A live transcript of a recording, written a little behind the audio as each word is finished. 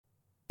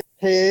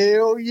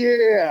Hell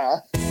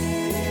yeah.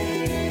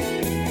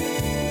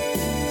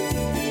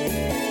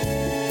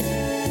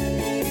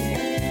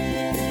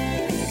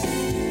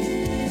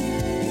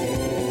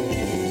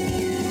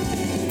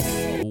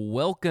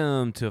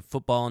 Welcome to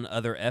Football and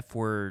Other F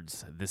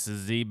Words. This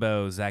is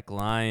Zebo, Zach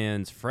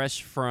Lyons,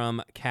 fresh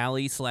from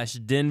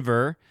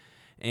Cali/Denver,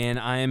 and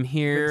I am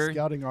here Been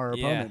scouting our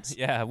opponents.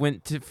 Yeah, I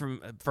went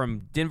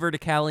from Denver to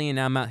Cali, and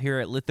now I'm out here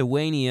at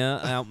Lithuania,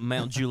 out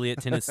Mount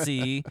Juliet,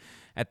 Tennessee,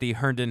 at the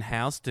Herndon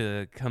House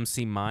to come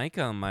see Mike.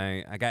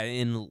 I got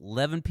in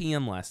 11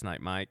 p.m. last night,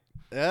 Mike.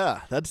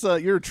 Yeah, that's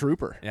you're a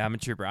trooper. Yeah, I'm a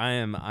trooper. I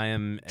am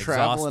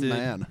Traveling exhausted.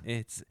 man.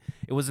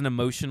 It was an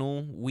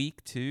emotional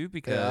week too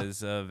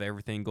because of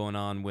everything going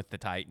on with the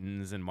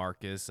Titans and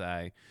Marcus.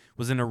 I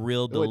was in a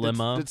real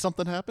dilemma. Did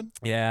something happen?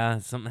 Yeah,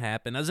 something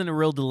happened. I was in a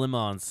real dilemma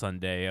on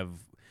Sunday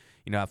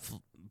I've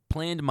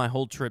planned my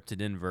whole trip to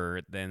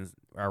Denver then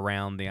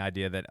around the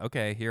idea that,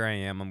 okay, here I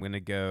am. I'm going to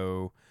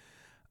go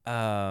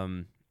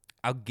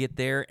I'll get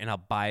there and I'll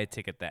buy a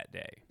ticket that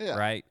day,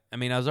 right? I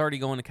mean, I was already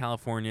going to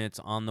California. It's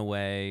on the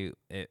way.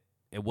 It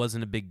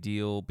wasn't a big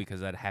deal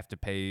because I'd have to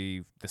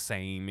pay the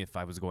same if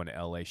I was going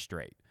to LA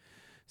straight.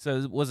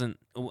 So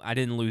I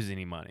didn't lose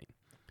any money.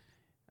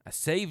 I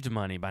saved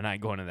money by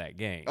not going to that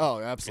game. Oh,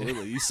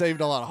 absolutely. You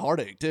saved a lot of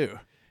heartache too.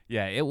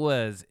 Yeah, it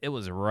was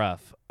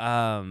rough.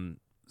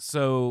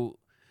 So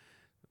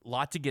a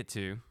lot to get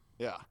to.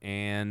 Yeah.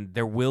 And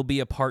there will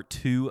be a part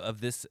 2 of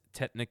this,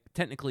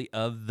 technically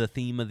of the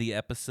theme of the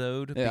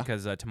episode,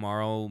 because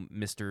tomorrow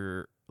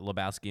Mr.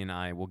 Lebowski and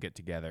I will get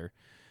together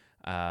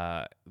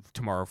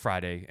tomorrow,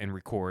 Friday, and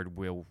record.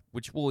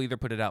 Which we'll either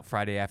put it out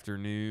Friday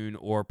afternoon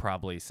or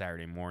probably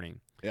Saturday morning.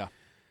 Yeah.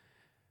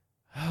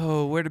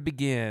 Oh, where to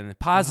begin?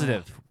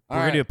 Positive. We're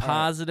going to do a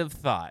positive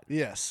thought.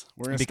 Yes.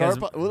 We're going to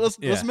start.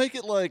 Let's make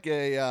it like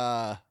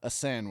a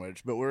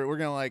sandwich, but we're going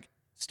to like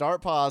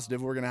start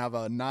positive. We're going to have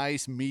a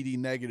nice, meaty,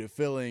 negative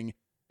filling,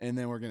 and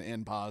then we're going to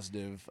end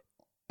positive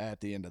at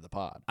the end of the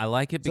pod. I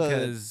like it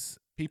because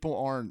people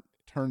aren't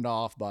turned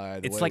off by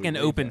the it's way like we an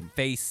leave open them.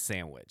 face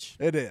sandwich.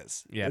 It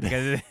is. Yeah,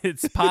 because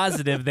it's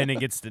positive, then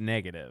it gets to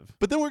negative.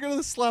 But then we're going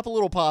to slap a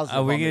little positive.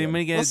 Oh, we're going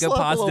to go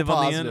positive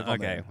on the end?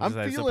 Okay.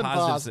 I'm feeling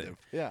positive.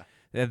 Yeah.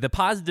 The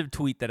positive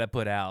tweet that I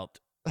put out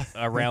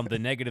around the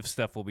negative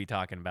stuff we'll be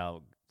talking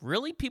about,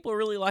 people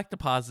really like the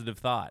positive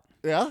thought.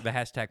 Yeah? The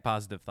hashtag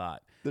positive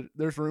thought.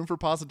 There's room for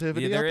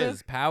positivity there out there?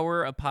 is.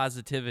 Power of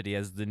positivity,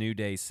 as the New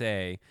Day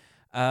say.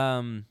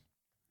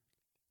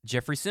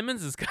 Jeffrey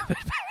Simmons is coming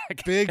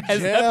back. Big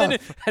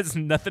Jeff. Has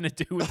nothing to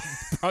do with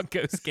the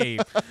Broncos game.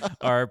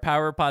 Our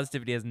power of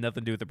positivity has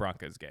nothing to do with the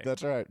Broncos game.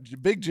 That's right.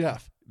 Big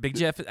Jeff. Big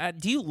Jeff.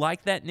 Do you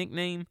like that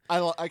nickname?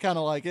 I kind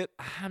of like it.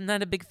 I'm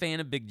not a big fan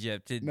of Big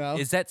Jeff. No.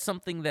 Is that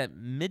something that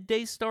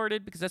Midday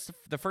started? Because that's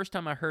the first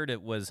time I heard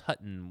it was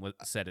Hutton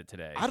said it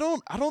today. I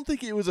don't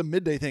think it was a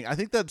midday thing. I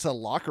think that's a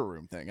locker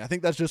room thing. I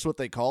think that's just what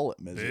they call it.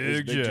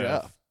 Big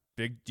Jeff.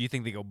 Do you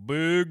think they go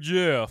Big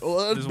Jeff?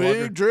 Well, that's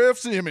Big Jeff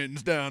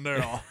Simmons down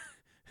there.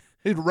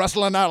 He's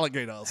wrestling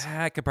alligators.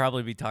 I could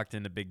probably be talked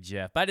into Big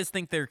Jeff, but I just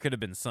think there could have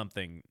been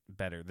something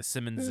better. The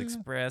Simmons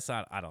Express.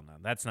 I don't know.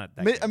 That's not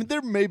that. I mean,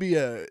 there may be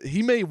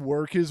he may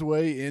work his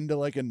way into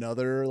like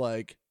another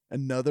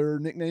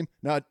nickname.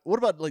 Now, what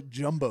about like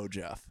Jumbo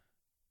Jeff?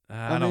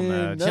 I don't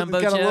know.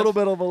 Jumbo got Jeff? A little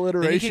bit of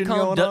alliteration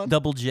going on.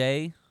 Double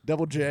J.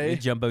 Double J.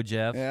 Jumbo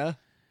Jeff. Yeah.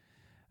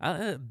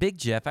 Big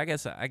Jeff. I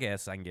guess I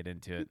can get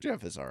into it.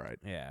 Jeff is all right.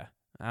 Yeah.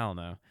 I don't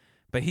know,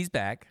 but he's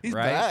back. He's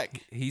right?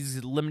 back.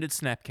 He's limited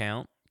snap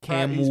count.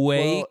 He's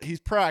Wake. He's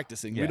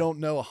practicing. Yeah. We don't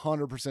know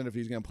 100% if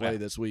he's going to play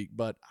this week,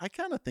 but I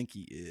kind of think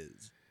he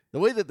is. The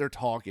way that they're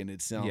talking,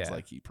 it sounds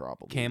like he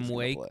probably Cam is gonna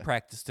Wake play.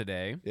 practiced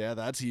today. Yeah,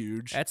 that's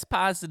huge. That's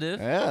positive.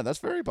 Yeah, that's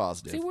very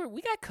positive. See,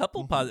 we got a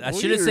couple positive. I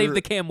should have saved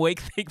the Cam Wake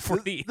thing for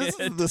the This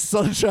end. is the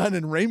Sunshine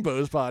and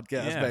Rainbows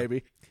podcast,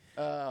 baby.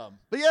 But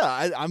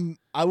yeah,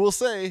 I will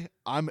say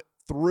I'm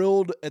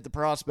thrilled at the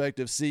prospect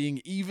of seeing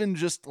even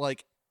just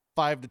like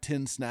 5 to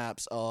 10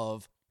 snaps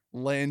of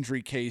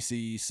Landry,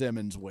 Casey,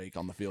 Simmons, Wake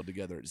on the field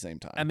together at the same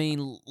time. I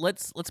mean,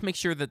 let's make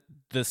sure that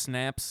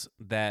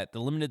the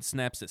limited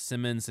snaps that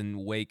Simmons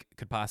and Wake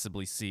could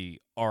possibly see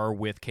are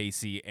with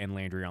Casey and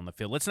Landry on the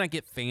field. Let's not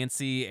get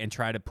fancy and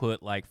try to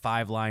put like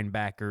 5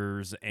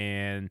 linebackers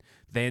and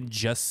then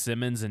just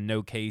Simmons and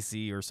no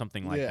Casey or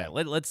something like that.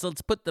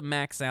 Let's put the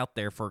max out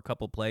there for a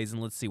couple plays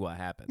and let's see what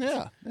happens.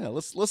 Yeah.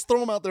 Let's throw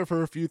them out there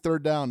for a few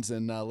third downs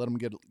and let them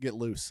get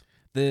loose.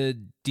 The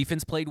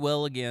defense played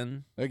well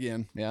again. Yeah.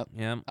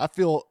 Yeah.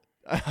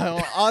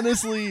 I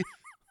honestly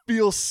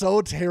feel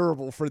so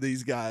terrible for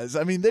these guys.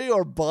 I mean, they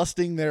are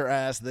busting their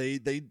ass.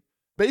 They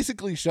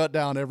basically shut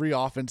down every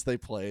offense they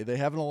play. They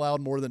haven't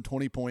allowed more than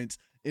 20 points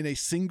in a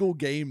single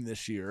game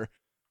this year.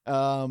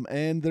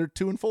 And they're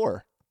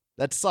 2-4.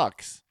 That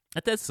sucks.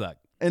 That does suck.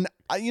 And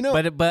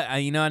but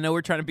I know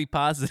we're trying to be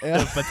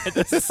positive, but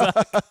that does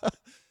suck.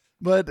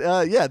 But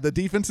the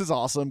defense is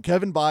awesome.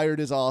 Kevin Byard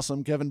is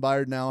awesome. Kevin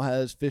Byard now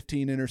has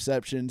 15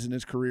 interceptions in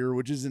his career,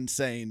 which is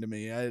insane to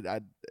me.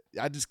 I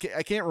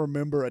can't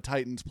remember a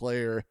Titans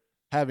player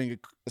having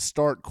a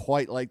start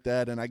quite like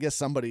that. And I guess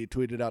somebody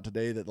tweeted out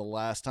today that the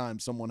last time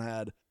someone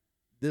had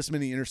this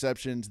many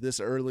interceptions this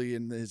early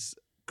in his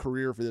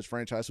career for this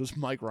franchise was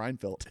Mike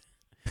Reinfeldt.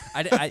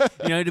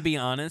 To be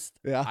honest,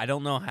 Yeah. I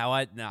don't know how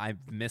I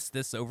missed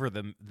this over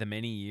the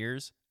many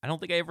years. I don't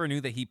think I ever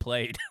knew that he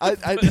played.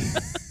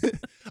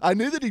 I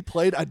knew that he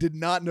played. I did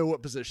not know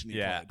what position he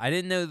played. I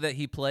didn't know that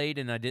he played,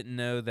 and I didn't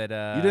know that.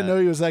 You didn't know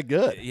he was that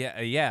good.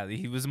 Yeah,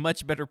 he was a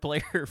much better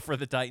player for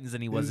the Titans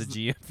than he was a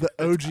GM. The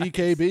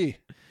OGKB.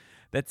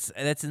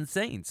 That's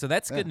insane. So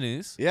that's good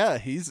news. Yeah,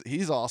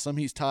 he's awesome.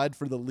 He's tied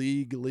for the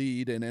league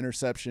lead in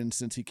interceptions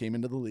since he came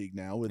into the league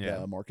now with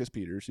Marcus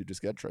Peters, who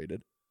just got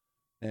traded.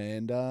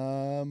 And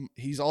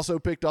he's also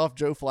picked off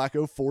Joe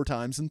Flacco 4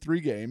 times in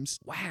 3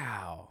 games.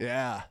 Wow.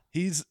 Yeah,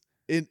 he's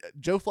in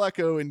Joe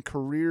Flacco in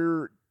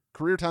career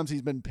times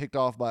he's been picked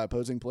off by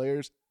opposing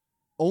players.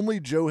 Only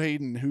Joe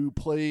Hayden, who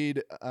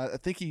played, I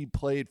think he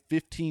played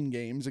 15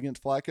 games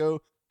against Flacco,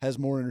 has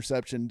more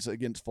interceptions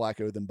against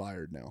Flacco than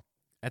Byard now.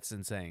 That's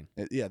insane.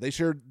 Yeah,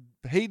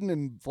 Hayden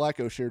and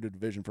Flacco shared a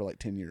division for like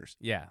 10 years.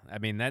 Yeah, I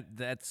mean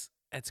that's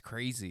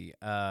crazy.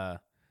 So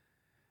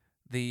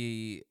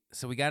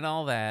we got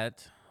all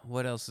that.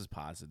 What else is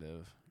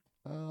positive?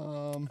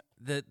 The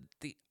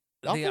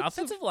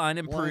offensive line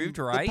improved,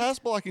 right? The pass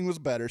blocking was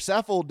better.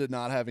 Saffold did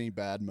not have any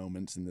bad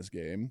moments in this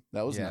game.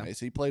 That was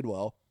nice. He played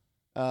well.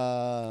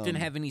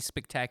 Didn't have any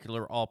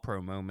spectacular all-pro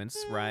moments,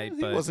 right?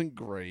 He wasn't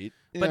great.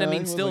 But I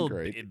mean, still,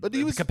 but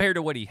he was compared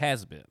to what he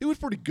has been. He was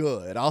pretty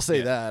good. I'll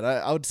say that.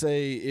 I would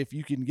say if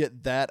you can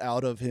get that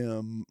out of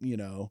him,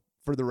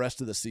 for the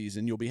rest of the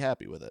season, you'll be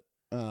happy with it.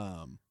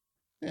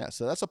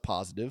 So that's a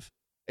positive.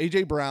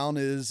 AJ Brown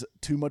is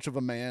too much of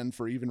a man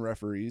for even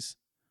referees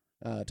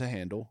to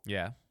handle.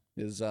 Yeah.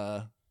 His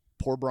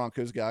poor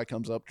Broncos guy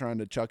comes up trying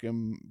to chuck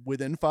him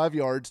within 5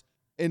 yards.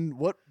 And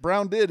what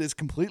Brown did is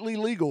completely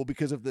legal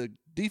because if the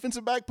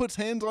defensive back puts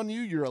hands on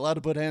you, you're allowed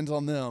to put hands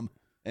on them.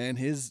 And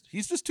he's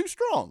just too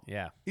strong.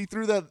 Yeah. He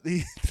threw,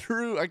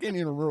 I can't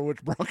even remember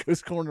which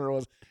Broncos corner it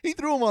was. He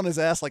threw him on his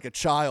ass like a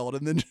child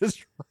and then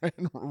just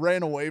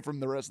ran away from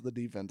the rest of the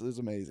defense. It was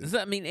amazing. Does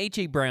that mean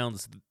A.J.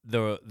 Brown's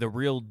the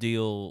real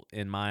deal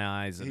in my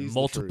eyes at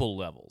multiple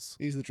levels?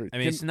 He's the truth. I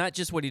mean, it's not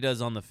just what he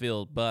does on the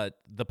field, but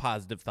the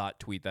positive thought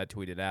tweet that I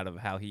tweeted out of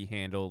how he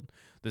handled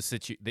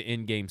the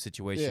in-game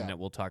situation that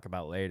we'll talk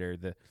about later.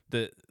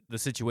 The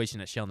situation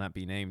that shall not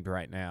be named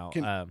right now.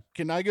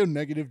 Can I go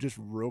negative just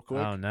real quick?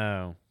 Oh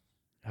no.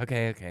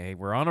 Okay.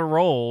 We're on a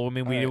roll. I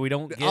mean, we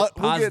don't get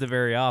positive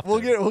very often.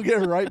 We'll get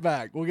right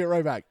back. We'll get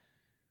right back.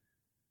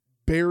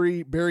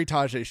 Bury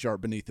Tajay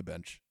Sharp beneath the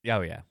bench.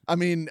 Oh yeah. I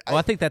mean,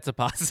 I think that's a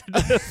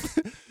positive.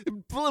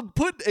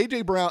 Put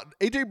AJ Brown.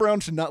 AJ Brown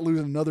should not lose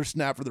another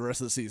snap for the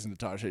rest of the season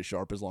to Tajay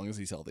Sharp as long as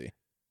he's healthy.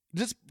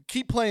 Just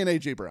keep playing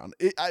AJ Brown.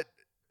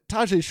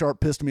 Tajay Sharp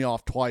pissed me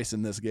off twice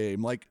in this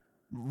game, like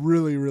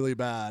really, really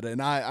bad,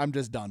 and I'm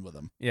just done with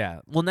him. Yeah.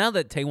 Well, now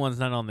that Taywan's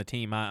not on the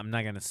team, I'm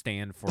not going to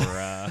stand for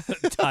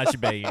Taj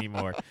Bay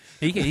anymore.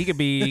 He could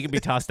be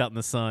tossed out in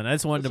the sun. I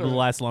just wanted him to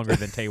last longer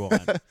than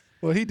Taywan.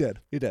 Well, he did.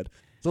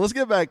 So let's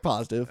get back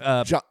positive.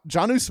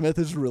 Jonnu Smith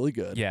is really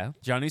good. Yeah.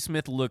 Jonnu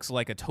Smith looks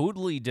like a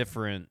totally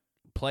different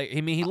player.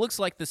 I mean, he looks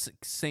like the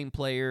same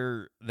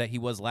player that he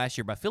was last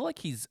year, but I feel like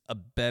he's a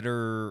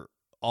better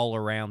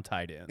all-around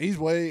tight end. He's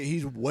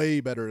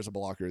way better as a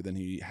blocker than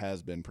he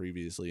has been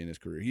previously in his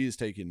career. He has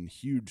taken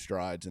huge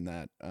strides in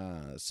that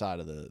side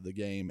of the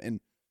game. And,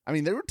 I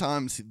mean, there were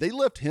times they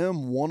left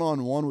him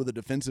one-on-one with a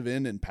defensive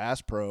end in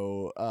pass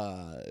pro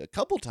a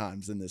couple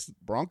times in this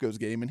Broncos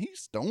game, and he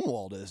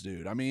stonewalled this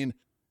dude. I mean,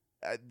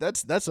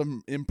 that's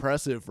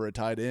impressive for a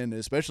tight end,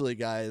 especially a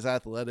guy as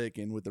athletic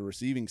and with the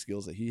receiving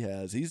skills that he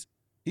has. He's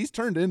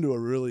turned into a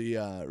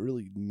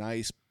really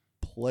nice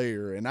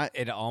player, and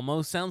it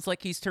almost sounds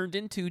like he's turned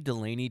into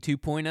Delaney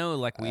 2.0.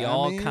 Like we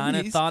all kind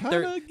of thought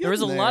there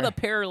was a lot of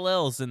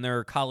parallels in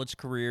their college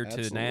career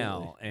to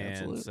now,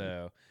 and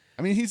so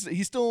I mean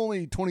he's still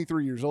only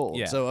 23 years old.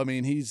 Yeah. So I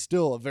mean he's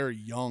still a very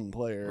young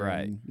player,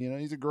 right? And,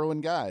 he's a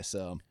growing guy.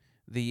 So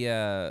the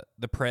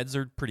Preds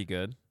are pretty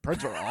good.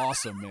 Preds are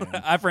awesome,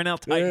 man. I've ran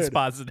out Titans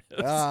positives.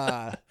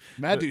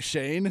 Matt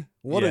Duchene,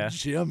 what a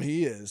gem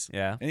he is.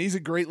 Yeah. And he's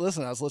a great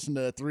listener. I was listening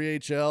to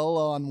 3HL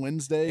on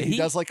Wednesday. He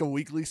does like a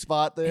weekly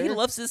spot there. He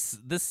loves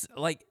this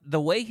like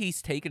the way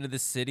he's taken to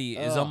this city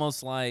is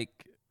almost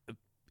like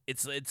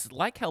it's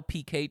like how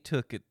PK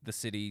took the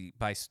city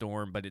by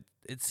storm, but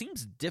it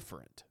seems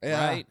different,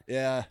 right?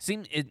 Yeah.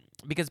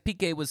 Because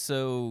PK was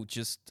so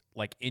just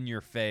like in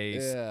your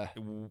face,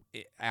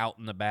 out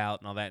and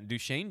about and all that. And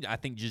Duchene, I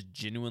think, just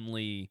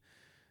genuinely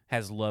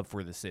has love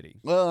for the city.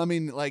 Well, I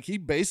mean, like he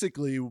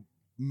basically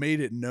made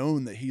it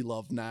known that he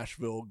loved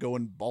Nashville,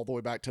 going all the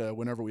way back to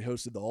whenever we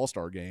hosted the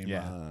All-Star game.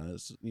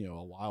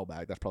 A while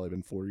back. That's probably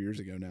been 4 years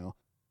ago now.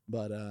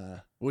 But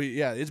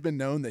it's been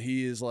known that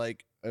he is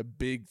like a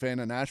big fan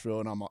of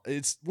Nashville, and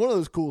it's one of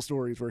those cool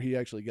stories where he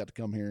actually got to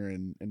come here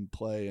and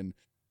play, and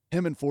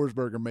him and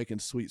Forsberg are making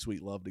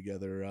sweet love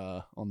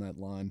together on that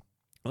line.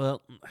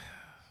 Well,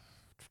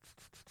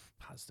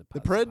 The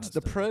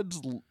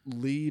Preds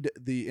lead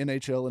the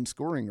NHL in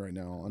scoring right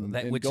now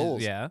in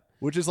goals.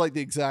 Which is like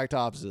the exact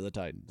opposite of the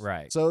Titans.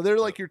 Right. So they're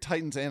like your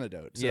Titans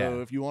antidote.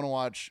 So if you want to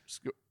watch,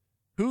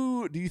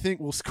 who do you think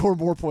will score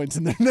more points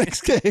in their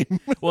next game?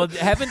 Well,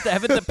 haven't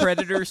the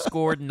Predators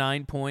scored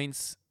 9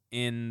 points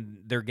in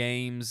their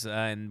games,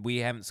 and we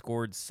haven't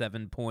scored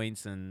 7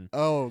 points? And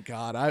oh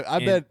God, I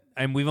bet.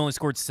 And we've only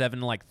scored 7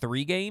 in like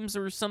 3 games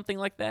or something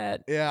like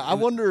that. Yeah, I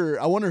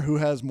wonder who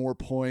has more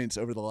points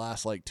over the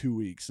last like 2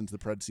 weeks since the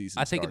Preds season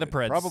I think started. the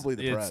Preds. Probably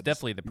the Preds. It's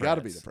definitely the Preds. Got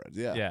to be the Preds.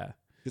 Yeah. Yeah.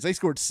 Because they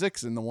scored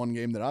 6 in the one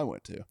game that I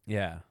went to.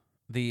 Yeah.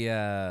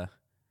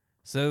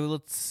 So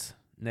let's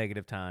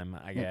negative time,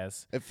 I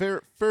guess.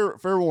 Fair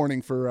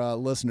warning for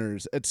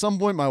listeners. At some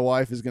point, my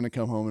wife is going to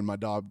come home and my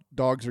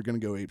dogs are going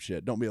to go ape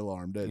shit. Don't be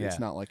alarmed. It's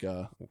not like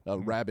a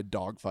rabid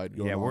dog fight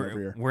going on over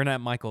here. We're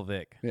not Michael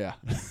Vick. Yeah.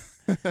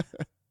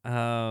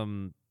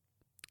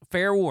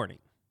 Fair warning.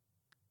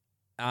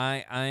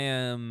 I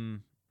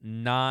am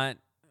not.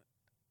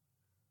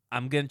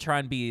 I'm going to try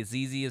and be as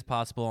easy as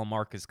possible on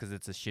Marcus because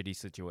it's a shitty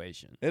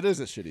situation. It is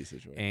a shitty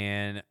situation.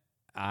 And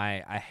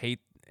I hate,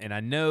 and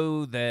I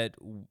know that,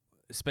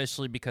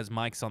 especially because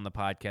Mike's on the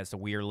podcast, that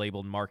we are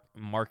labeled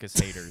Marcus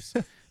haters.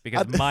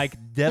 Because Mike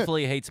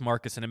definitely hates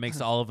Marcus, and it makes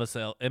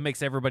it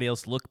makes everybody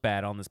else look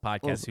bad on this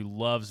podcast who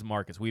loves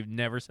Marcus. We've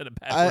never said a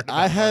bad word about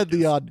I had Marcus.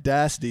 the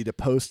audacity to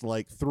post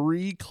like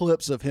 3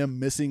 clips of him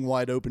missing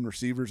wide open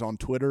receivers on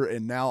Twitter,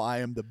 and now I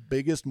am the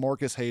biggest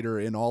Marcus hater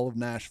in all of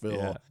Nashville.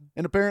 Yeah.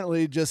 And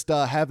apparently just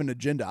have an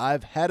agenda.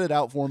 I've had it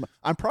out for him.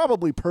 I'm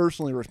probably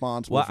personally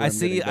responsible. Well, for I him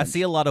getting benched.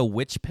 see a lot of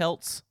witch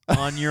pelts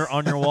on your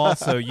wall,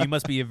 so you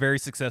must be a very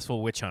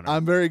successful witch hunter.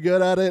 I'm very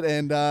good at it,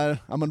 and I'm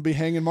going to be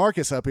hanging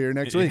Marcus up here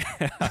next week.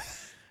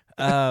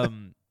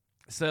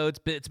 So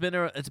it's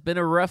been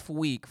a rough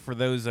week for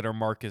those that are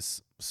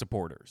Marcus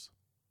supporters.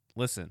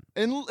 Listen,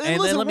 and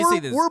listen, let me say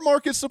this: we're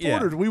Marcus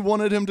supporters. Yeah. We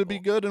wanted him to be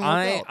good, and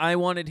I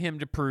wanted him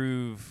to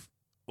prove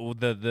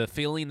the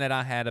feeling that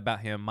I had about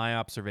him, my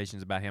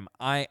observations about him.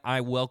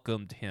 I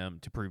welcomed him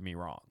to prove me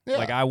wrong. Yeah.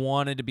 Like I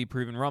wanted to be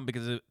proven wrong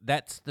because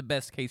that's the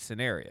best case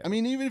scenario. I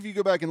mean, even if you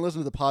go back and listen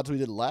to the pods we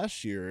did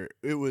last year,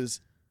 it was.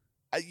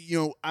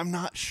 I'm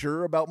not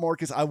sure about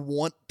Marcus. I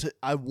want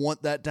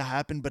that to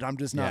happen, but I'm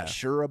just not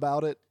sure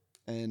about it.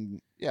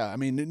 And I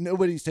mean,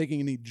 nobody's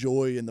taking any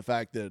joy in the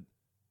fact that,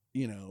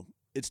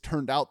 it's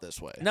turned out this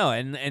way. No,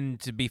 and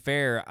to be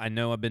fair, I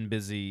know I've been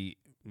busy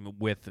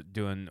with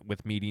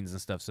meetings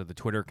and stuff, so the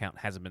Twitter account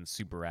hasn't been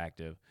super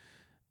active.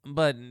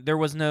 But there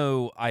was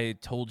no "I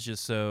told you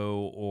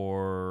so"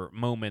 or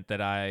moment that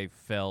I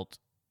felt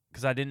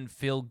because I didn't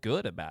feel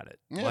good about it.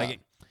 Yeah. Like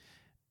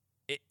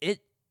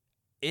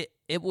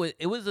it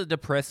was a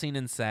depressing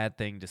and sad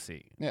thing to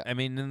see. Yeah. I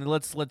mean, and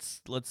let's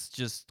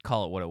just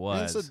call it what it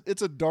was.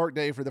 It's a dark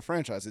day for the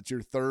franchise. It's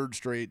your 3rd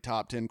straight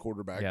top 10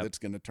 quarterback that's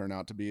going to turn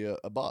out to be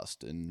a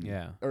bust. And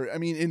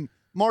and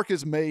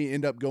Marcus may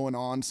end up going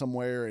on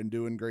somewhere and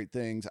doing great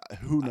things.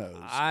 Who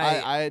knows?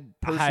 I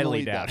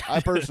personally doubt it.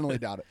 I personally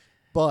doubt it.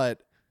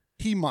 But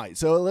he might.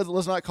 So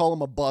let's not call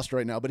him a bust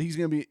right now. But he's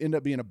going to end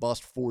up being a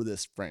bust for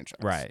this franchise.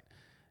 Right.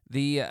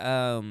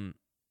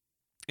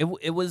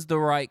 It was the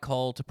right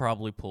call to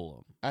probably pull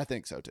him. I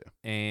think so too.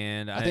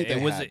 And I think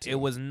it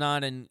was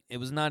not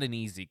an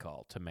easy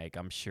call to make.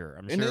 I'm sure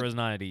it was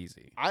not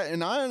easy. I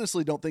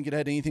honestly don't think it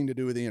had anything to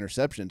do with the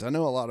interceptions. I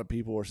know a lot of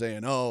people were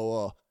saying,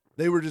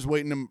 they were just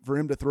waiting for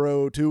him to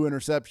throw 2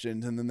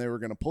 interceptions and then they were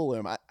going to pull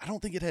him. I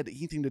don't think it had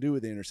anything to do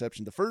with the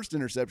interception. The first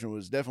interception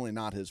was definitely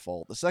not his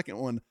fault. The second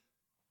one,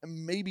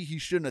 maybe he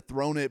shouldn't have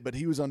thrown it, but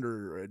he was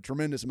under a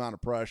tremendous amount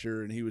of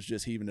pressure and he was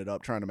just heaving it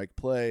up trying to make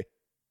a play.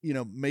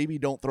 Maybe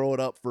don't throw it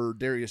up for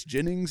Darius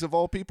Jennings of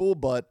all people,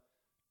 but,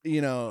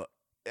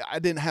 I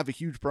didn't have a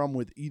huge problem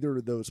with either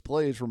of those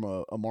plays from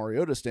a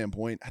Mariota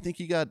standpoint. I think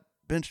he got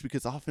benched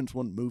because the offense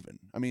wasn't moving.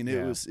 I mean,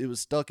 it was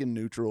stuck in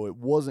neutral. It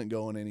wasn't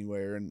going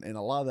anywhere, and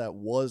a lot of that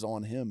was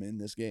on him in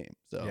this game.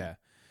 So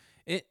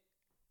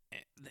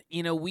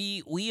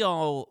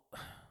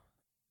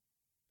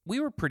we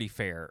were pretty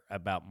fair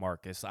about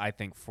Marcus, I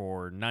think,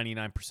 for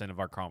 99% of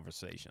our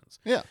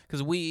conversations. Yeah.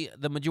 Because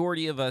the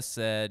majority of us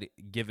said,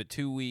 give it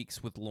 2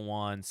 weeks with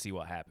Lewan, see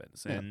what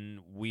happens. Yeah.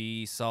 And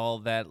we saw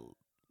that,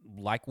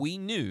 like we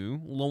knew,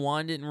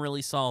 Lewan didn't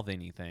really solve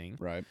anything.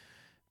 Right.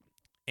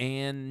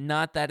 And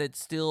not that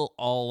it's still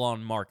all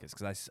on Marcus,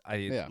 because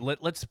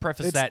let's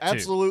preface that too. It's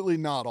absolutely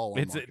not all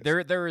on Marcus.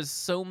 There is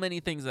so many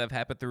things that have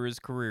happened through his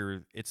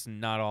career. It's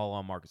not all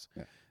on Marcus.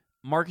 Yeah.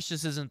 Marcus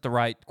just isn't the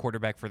right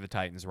quarterback for the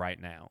Titans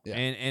right now,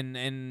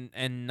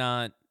 and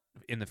not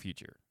in the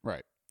future.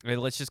 Right. I mean,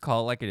 let's just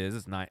call it like it is.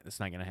 It's not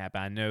going to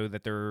happen. I know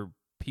that there are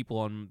people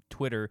on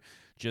Twitter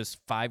just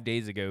 5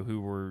 days ago who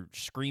were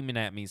screaming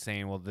at me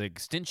saying, "Well, the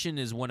extension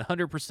is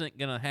 100%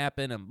 going to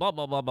happen," and blah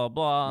blah blah blah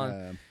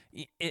blah.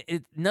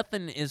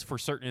 Nothing is for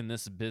certain in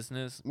this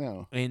business.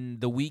 No. In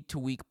the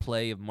week-to-week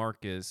play of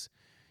Marcus,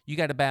 you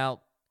got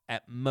about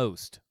at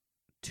most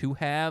 2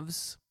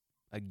 halves,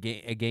 a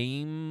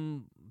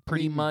game.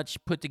 Pretty much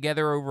put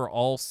together over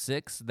all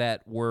 6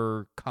 that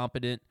were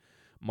competent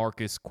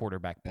Marcus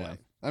quarterback play.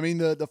 I mean,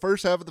 the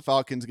first half of the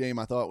Falcons game,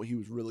 I thought he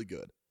was really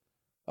good.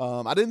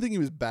 I didn't think he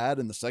was bad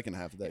in the second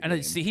half of that game.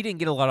 And see, he didn't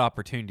get a lot of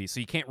opportunities, so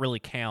you can't really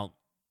count,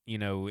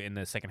 in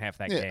the second half of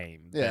that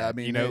game. Yeah, I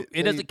mean,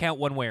 it doesn't count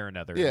one way or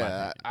another.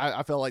 Yeah,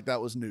 I felt like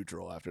that was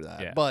neutral after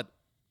that. Yeah. But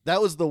that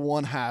was the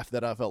one half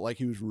that I felt like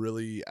he was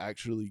really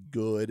actually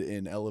good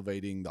in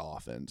elevating the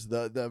offense.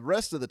 The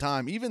rest of the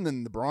time, even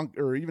in the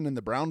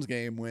Browns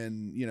game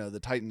when, the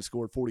Titans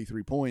scored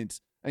 43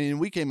 points, I mean,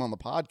 we came on the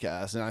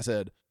podcast and I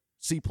said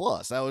C+.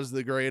 That was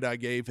the grade I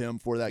gave him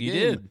for that You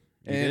game. did.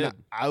 And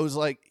I was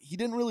like, he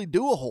didn't really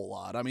do a whole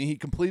lot. I mean, he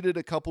completed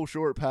a couple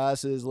short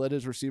passes, let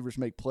his receivers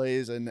make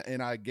plays, and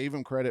I gave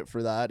him credit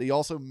for that. He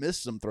also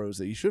missed some throws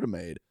that he should have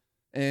made.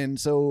 And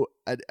so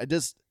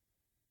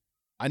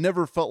I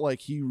never felt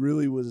like he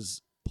really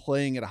was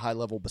playing at a high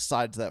level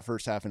besides that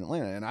first half in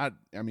Atlanta. And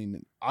I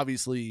mean,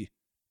 obviously,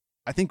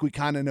 I think we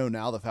kind of know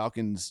now the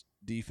Falcons'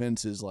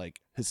 defense is like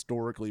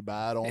historically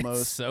bad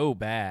almost. It's so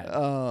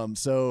bad.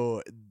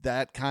 So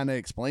that kind of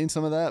explains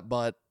some of that.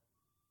 But,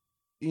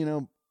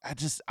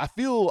 I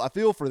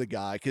feel for the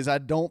guy because I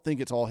don't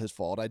think it's all his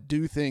fault. I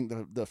do think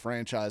the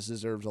franchise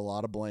deserves a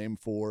lot of blame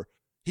for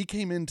he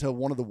came into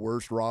one of the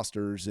worst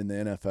rosters in the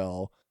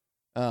NFL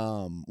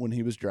when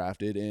he was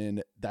drafted,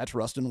 and that's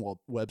Rustin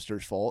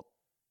Webster's fault.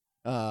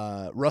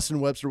 Rustin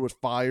Webster was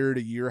fired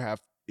a year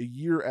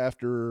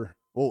after.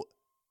 Well,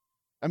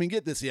 I mean,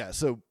 get this, yeah.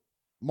 So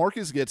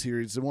Marcus gets here.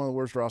 He's one of the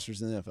worst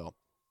rosters in the NFL.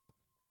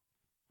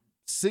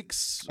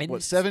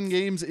 7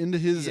 games into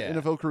his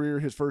NFL career,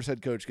 his first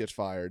head coach gets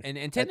fired.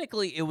 And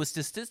technically, it was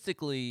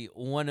statistically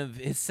one of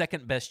his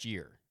second best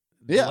year.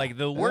 Yeah. Like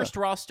the worst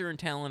roster and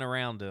talent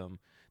around him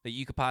that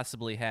you could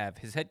possibly have.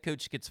 His head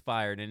coach gets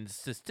fired, and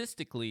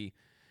statistically,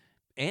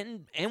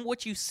 and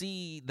what you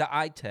see, the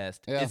eye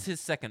test, is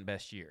his second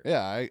best year.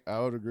 Yeah, I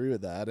would agree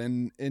with that.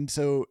 And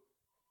so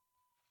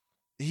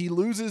he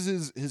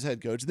loses his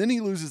head coach. Then he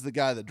loses the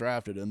guy that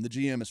drafted him. The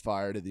GM is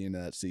fired at the end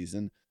of that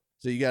season.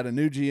 So you got a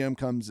new GM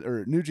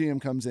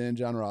comes in,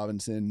 John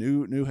Robinson,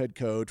 new head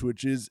coach,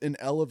 which is an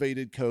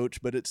elevated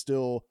coach, but it's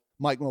still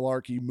Mike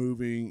Mularkey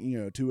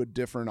moving, to a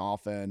different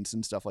offense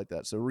and stuff like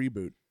that. So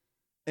reboot.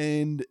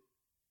 And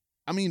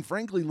I mean,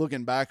 frankly,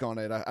 looking back on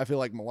it, I feel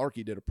like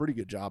Mularkey did a pretty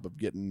good job of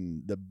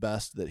getting the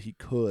best that he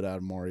could out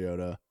of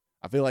Mariota.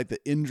 I feel like the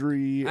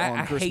injury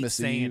on Christmas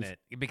Eve. I hate saying Eve,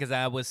 it because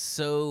I was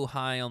so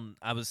high on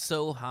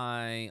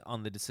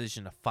the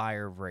decision to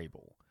fire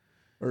Vrabel.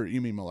 Or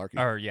you mean Mularkey?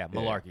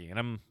 Mularkey. Yeah.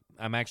 And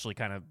I'm actually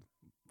kind of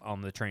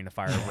on the train to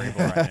fire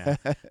Vrabel right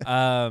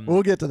now.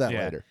 We'll get to that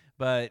later.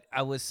 But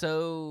I was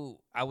so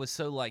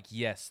like,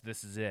 yes,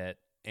 this is it.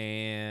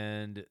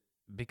 And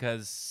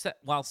because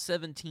while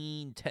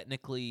 17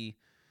 technically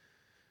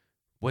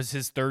was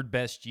his third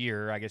best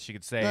year, I guess you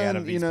could say, out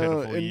of these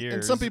pitiful years.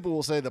 And some people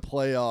will say the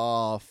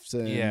playoffs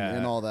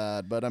and all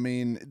that, but I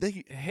mean,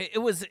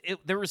 there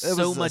was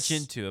so much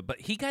into it. But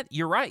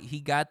you're right. He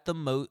got the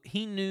most.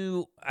 He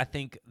knew, I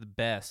think, the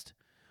best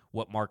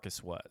what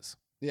Marcus was.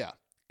 Yeah.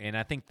 And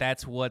I think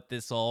that's what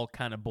this all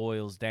kind of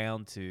boils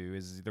down to,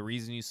 is the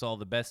reason you saw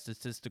the best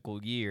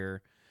statistical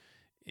year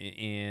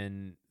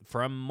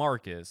from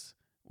Marcus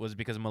was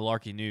because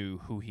Mularkey knew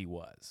who he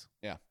was.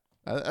 Yeah,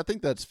 I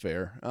think that's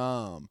fair.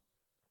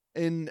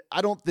 And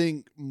I don't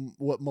think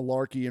what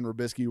Mularkey and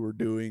Robisky were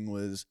doing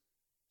was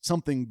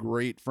something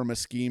great from a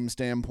scheme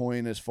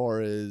standpoint as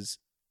far as,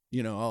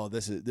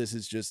 this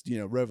is just,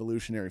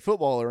 revolutionary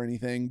football or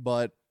anything.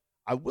 But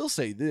I will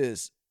say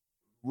this,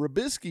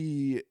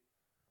 Robisky,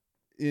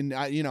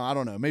 I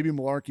don't know, maybe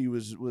Mularkey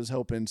was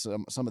helping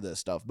some of this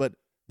stuff, but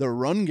the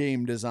run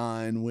game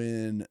design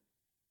when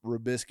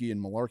Robisky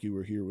and Mularkey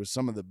were here was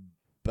some of the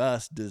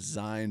best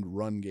designed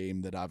run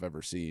game that I've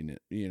ever seen,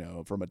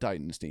 from a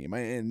Titans team.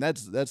 And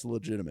that's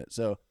legitimate.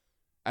 So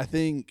I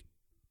think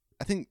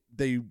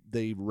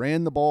they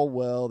ran the ball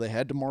well. They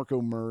had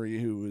DeMarco Murray,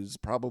 who was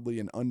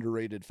probably an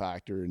underrated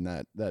factor in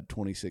that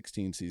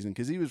 2016 season,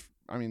 because he was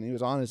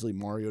honestly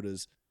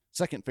Mariota's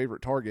second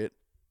favorite target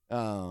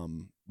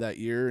that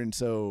year. And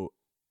so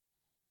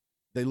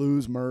they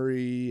lose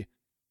Murray.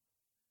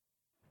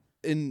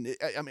 And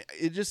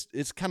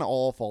it's kind of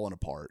all falling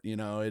apart.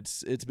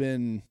 It's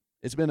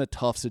been a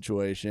tough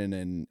situation,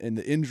 and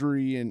the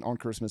injury on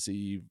Christmas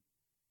Eve,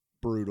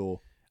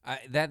 brutal.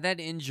 That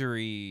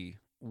injury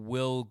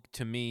will,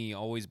 to me,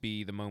 always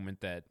be the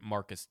moment that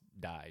Marcus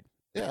died.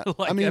 Yeah,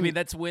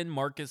 that's when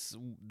Marcus,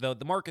 the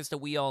Marcus that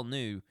we all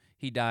knew,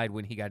 he died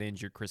when he got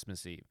injured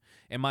Christmas Eve,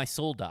 and my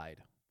soul died.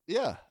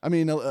 Yeah, I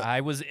mean,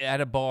 I was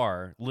at a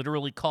bar,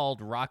 literally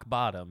called Rock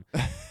Bottom,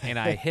 and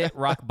I hit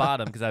rock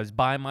bottom because I was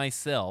by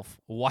myself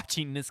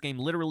watching this game.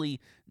 Literally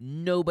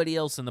nobody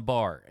else in the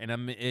bar, and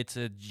it's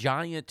a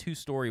giant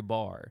 2-story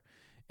bar,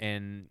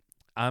 and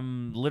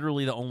I'm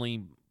literally the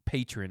only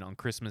patron on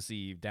Christmas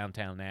Eve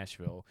downtown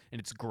Nashville, and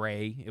it's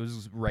gray. It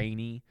was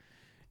rainy,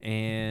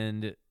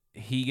 and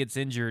he gets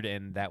injured,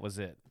 and that was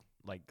it.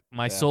 Like,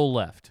 my soul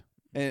left.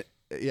 And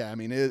yeah, I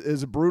mean, it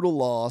was a brutal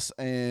loss,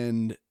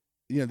 and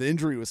the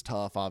injury was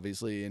tough,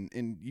 obviously, and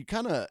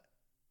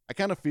I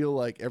kind of feel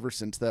like ever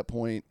since that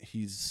point,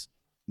 he's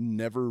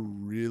never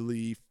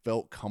really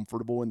felt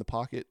comfortable in the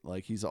pocket.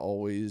 Like he's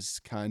always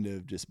kind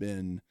of just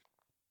been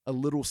a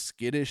little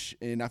skittish,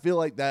 and I feel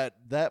like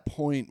that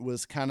point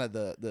was kind of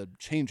the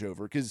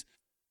changeover. Because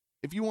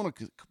if you want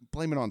to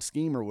blame it on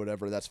scheme or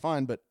whatever, that's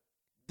fine. But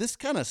this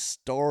kind of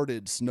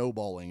started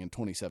snowballing in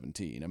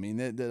 2017. I mean,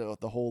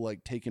 the whole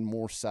like taking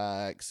more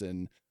sacks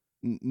and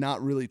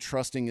not really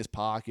trusting his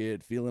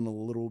pocket, feeling a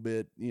little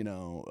bit,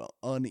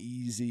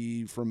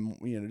 uneasy from,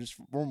 just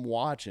from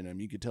watching him.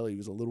 You could tell he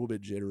was a little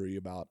bit jittery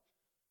about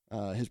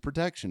his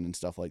protection and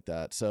stuff like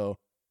that. So,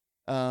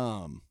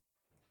 I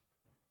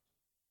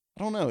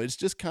don't know. It's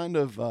just kind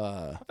of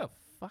What the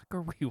fuck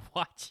are we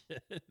watching?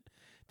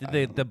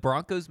 Did the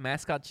Broncos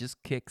mascot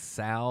just kick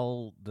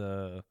Sal,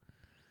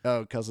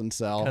 Cousin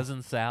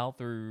Sal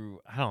through?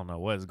 I don't know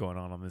what is going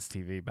on this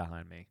TV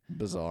behind me.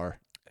 Bizarre.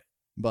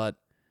 But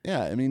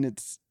yeah, I mean,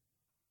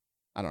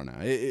 I don't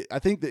know. I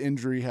think the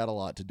injury had a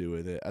lot to do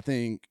with it. I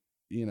think,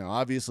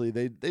 obviously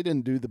they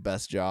didn't do the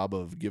best job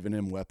of giving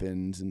him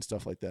weapons and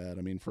stuff like that.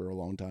 I mean, for a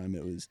long time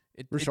it was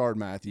Rashard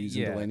Matthews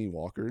and Delaney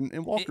Walker,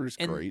 and Walker's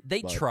great.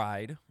 They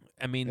tried.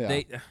 I mean,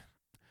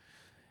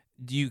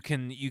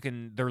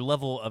 their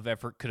level of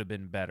effort could have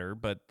been better,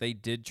 but they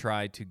did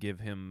try to give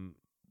him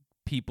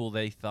people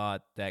they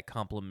thought that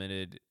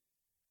complemented.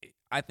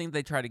 I think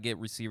they tried to get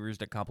receivers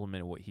that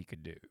complemented what he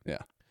could do. Yeah.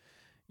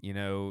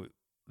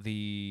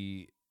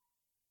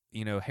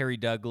 Harry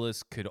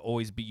Douglas could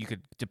always be, you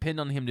could depend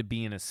on him to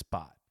be in a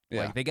spot.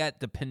 Yeah. Like they got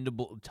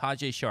dependable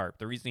Tajay Sharp.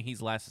 The reason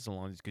he's lasted so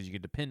long is because you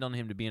could depend on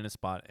him to be in a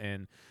spot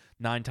and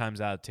 9 times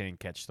out of 10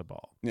 catch the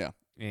ball. Yeah.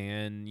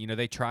 And,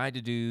 they tried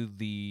to do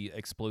the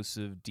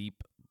explosive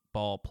deep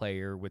ball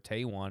player with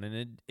Taywan,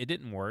 and it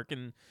didn't work.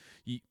 And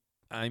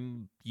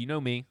you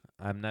know me,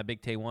 I'm not a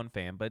big Taywan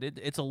fan, but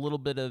it's a little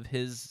bit of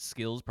his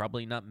skills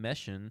probably not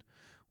meshing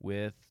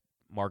with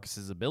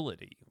Marcus's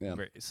ability. Yeah.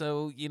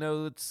 So,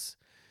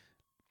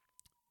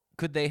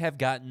 could they have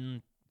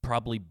gotten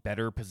probably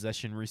better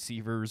possession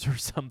receivers or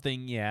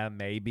something? Yeah,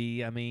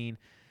 maybe. I mean,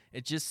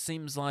 it just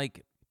seems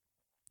like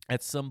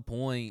at some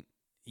point,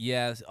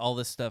 yes, all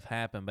this stuff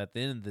happened, but at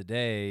the end of the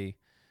day,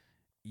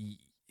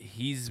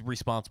 he's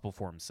responsible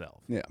for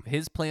himself. Yeah.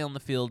 His play on the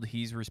field,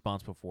 he's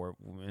responsible for it.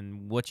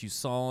 And what you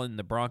saw in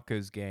the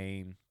Broncos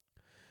game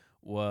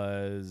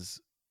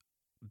was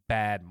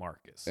bad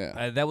Marcus.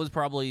 Yeah. That was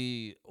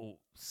probably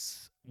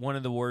one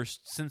of the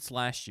worst, since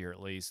last year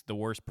at least, the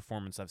worst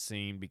performance I've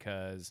seen,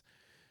 because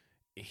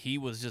he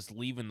was just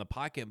leaving the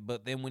pocket.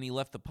 But then when he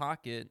left the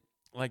pocket,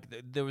 like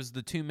there was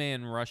the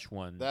 2-man rush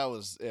one. That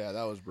was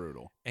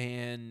brutal.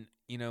 And,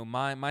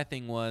 my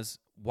thing was,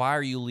 why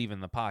are you leaving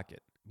the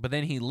pocket? But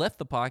then he left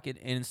the pocket,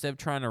 and instead of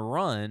trying to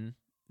run,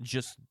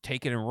 just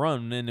take it and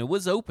run, and it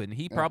was open.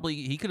 He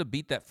could have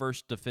beat that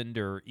first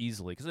defender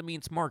easily, because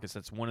it's Marcus.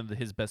 That's one of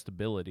his best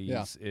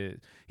abilities. Yeah.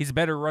 He's a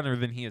better runner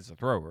than he is a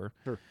thrower.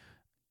 Sure.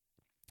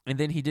 And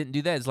then he didn't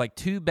do that. It's like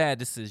 2 bad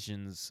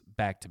decisions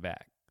back to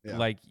back. Yeah.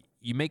 Like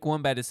you make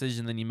one bad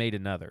decision, then you made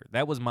another.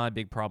 That was my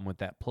big problem with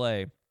that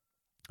play.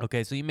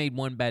 Okay, so you made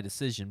one bad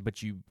decision, but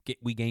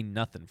we gained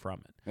nothing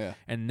from it. Yeah.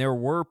 And there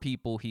were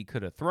people he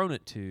could have thrown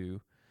it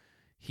to.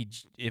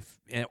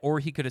 Or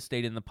he could have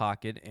stayed in the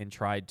pocket and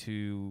tried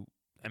to.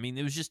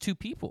 It was just 2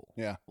 people.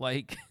 Yeah.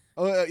 Like.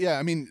 Oh yeah.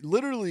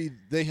 Literally,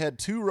 they had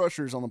 2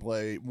 rushers on the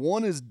play.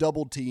 One is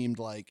double teamed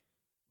like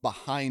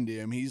behind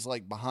him. He's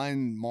like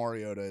behind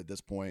Mariota at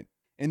this point.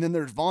 And then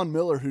there's Von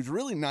Miller, who's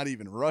really not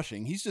even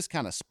rushing. He's just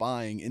kind of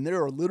spying. And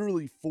there are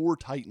literally 4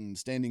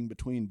 Titans standing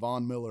between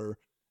Von Miller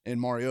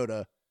and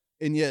Mariota.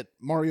 And yet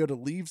Mariota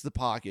leaves the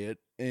pocket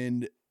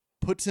and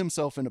puts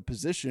himself in a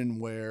position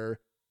where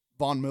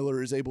Von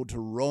Miller is able to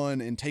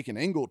run and take an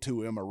angle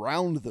to him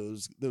around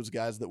those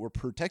guys that were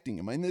protecting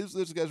him.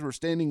 Those guys were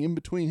standing in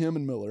between him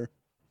and Miller.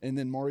 And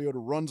then Mariota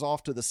runs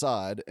off to the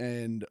side,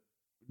 and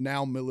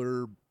now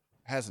Miller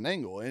has an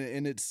angle.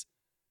 And it's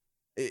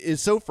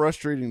so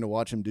frustrating to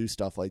watch him do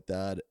stuff like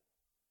that.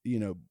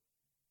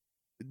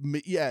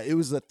 Yeah, it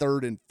was the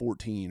 3rd and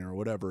 14 or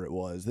whatever it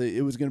was.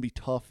 It was going to be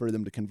tough for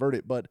them to convert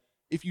it. But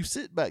if you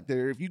sit back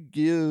there, if you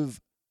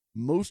give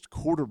most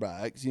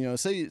quarterbacks,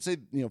 say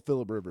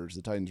Phillip Rivers,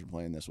 the Titans are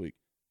playing this week,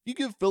 you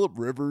give Phillip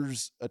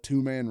Rivers a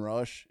 2-man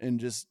rush and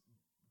just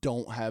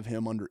don't have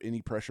him under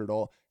any pressure at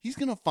all, he's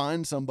going to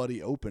find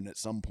somebody open at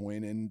some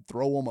point and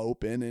throw them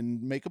open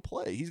and make a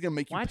play. He's going to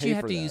make you pay for that. Why'd you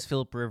have to use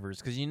Phillip Rivers?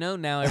 Because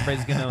now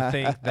everybody's going to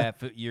think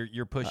that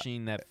you're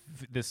pushing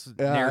this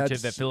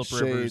narrative that Phillip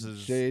Rivers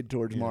is shade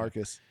towards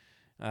Marcus.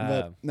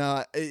 But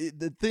no,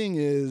 the thing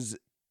is,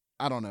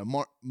 I don't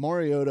know,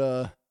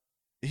 Mariota,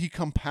 he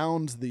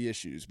compounds the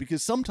issues,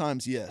 because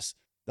sometimes, yes,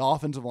 the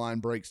offensive line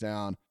breaks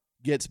down,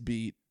 gets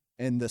beat,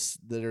 and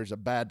there's a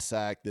bad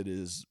sack that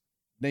is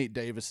Nate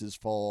Davis's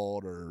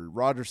fault or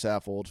Roger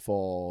Saffold's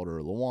fault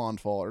or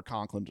Lawan's fault or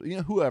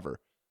Conklin's, whoever.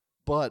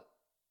 But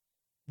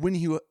when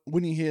he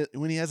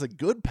has a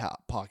good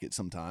pocket,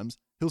 sometimes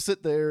he'll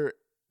sit there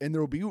and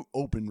there will be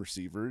open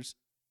receivers,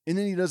 and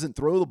then he doesn't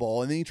throw the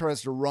ball, and then he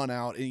tries to run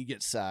out and he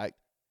gets sacked.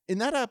 And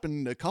that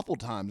happened a couple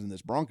times in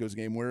this Broncos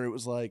game, where it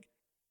was like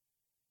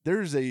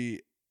there's a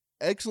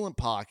excellent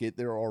pocket.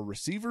 There are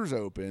receivers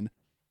open,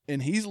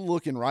 and he's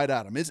looking right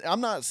at him.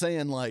 I'm not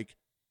saying like,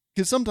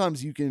 because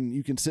sometimes you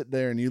can sit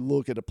there and you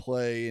look at a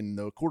play and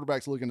the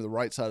quarterback's looking to the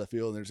right side of the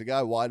field and there's a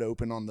guy wide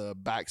open on the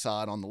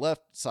backside on the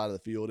left side of the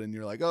field and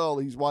you're like, oh,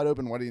 he's wide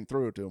open. Why didn't you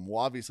throw it to him?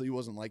 Well, obviously he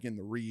wasn't like in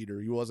the read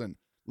or he wasn't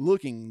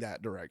looking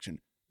that direction.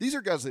 These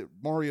are guys that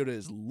Mariota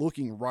is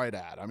looking right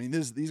at. I mean,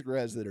 these are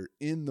guys that are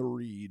in the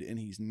read and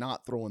he's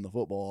not throwing the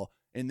football.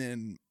 And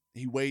then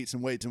he waits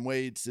and waits and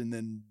waits and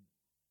then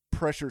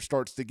pressure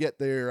starts to get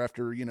there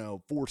after,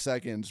 4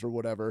 seconds or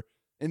whatever.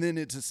 And then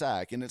it's a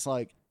sack. And it's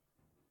like,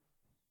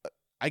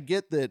 I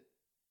get that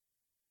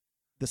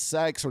the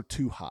sacks are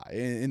too high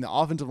and the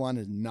offensive line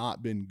has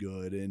not been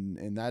good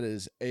and that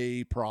is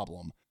a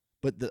problem.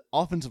 But the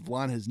offensive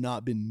line has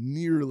not been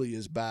nearly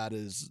as bad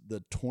as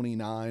the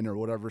 29 or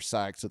whatever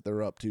sacks that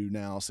they're up to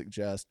now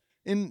suggest.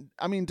 And,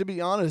 I mean, to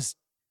be honest,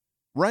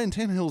 Ryan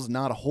Tannehill's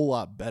not a whole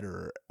lot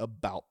better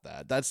about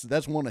that.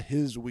 That's one of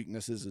his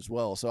weaknesses as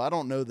well. So I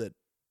don't know that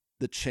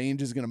the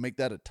change is going to make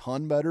that a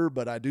ton better,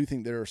 but I do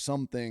think there are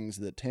some things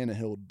that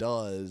Tannehill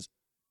does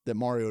that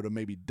Mariota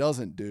maybe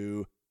doesn't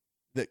do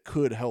that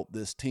could help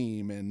this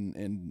team.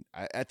 And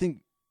I think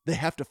they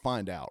have to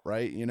find out,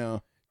 right?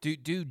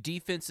 Do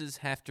defenses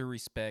have to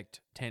respect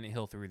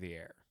Tannehill through the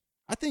air?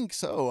 I think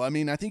so. I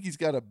mean, I think he's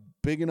got a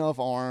big enough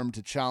arm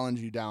to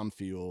challenge you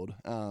downfield.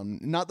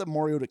 Not that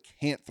Mariota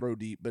can't throw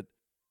deep, but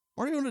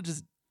Mariota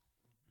just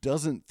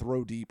doesn't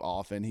throw deep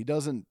often. He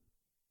doesn't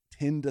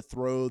tend to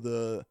throw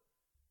the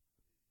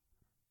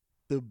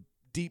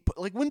deep.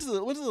 Like, when's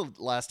the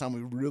last time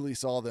we really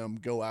saw them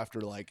go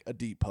after like a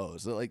deep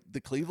post? Like the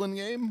Cleveland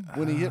game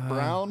when he hit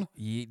Brown?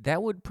 Yeah,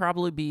 that would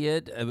probably be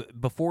it.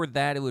 Before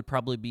that, it would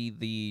probably be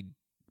the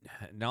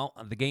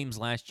games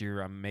last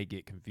year. I may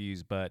get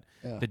confused, but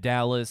the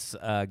Dallas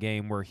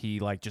game where he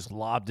like just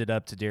lobbed it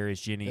up to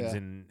Darius Jennings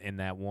in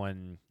that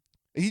one.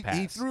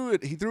 He threw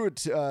it.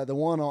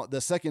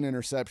 The second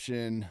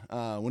interception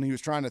when he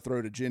was trying to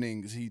throw to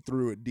Jennings. He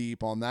threw it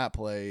deep on that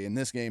play in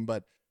this game,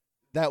 but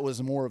that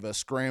was more of a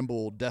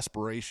scramble,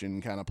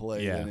 desperation kind of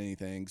play than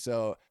anything.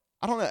 So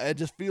I don't know. I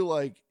just feel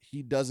like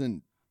he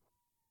doesn't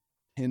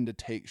tend to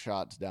take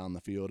shots down the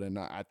field, and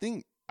I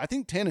think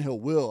Tannehill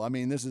will. I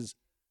mean, this is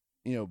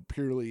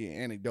purely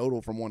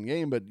anecdotal from one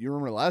game, but you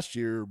remember last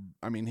year.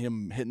 I mean,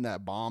 him hitting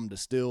that bomb to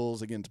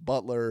Stills against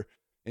Butler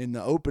in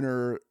the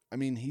opener. I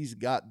mean, he's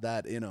got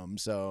that in him.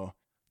 So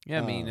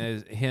yeah, I mean,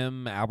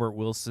 him, Albert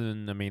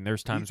Wilson. I mean,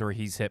 there's times where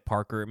he's hit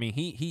Parker. I mean,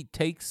 he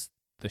takes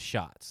the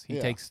shots. He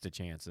takes the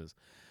chances.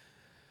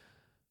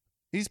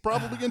 He's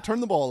probably going to turn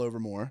the ball over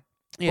more.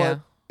 Yeah.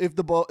 But if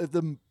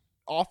the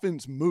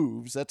offense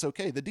moves, that's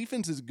okay. The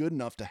defense is good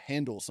enough to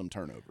handle some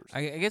turnovers.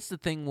 I guess the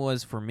thing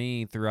was for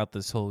me throughout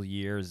this whole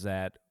year is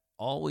that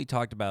all we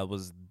talked about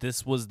was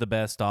this was the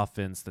best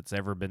offense that's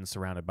ever been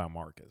surrounded by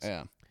Marcus.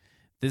 Yeah.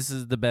 This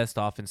is the best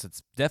offense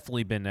that's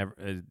definitely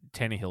been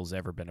Tannehill's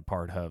ever been a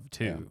part of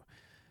too. Yeah.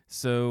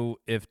 So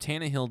if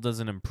Tannehill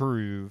doesn't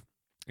improve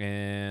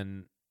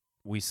and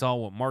we saw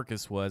what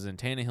Marcus was, and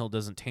Tannehill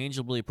doesn't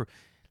tangibly improve.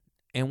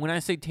 And when I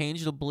say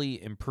tangibly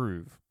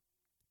improve,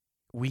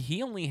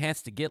 he only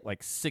has to get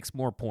like 6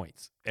 more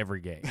points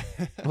every game.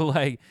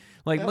 like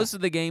most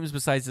of the games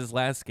besides this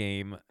last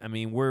game, I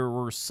mean,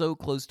 we're so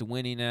close to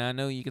winning. And I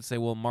know you could say,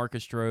 well,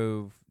 Marcus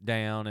drove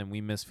down and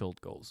we missed field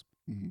goals.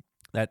 Mm-hmm.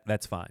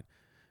 That's fine.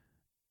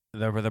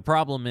 The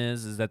problem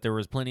is that there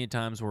was plenty of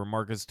times where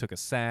Marcus took a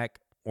sack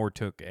or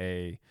took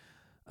a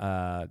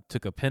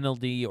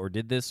penalty or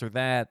did this or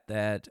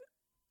that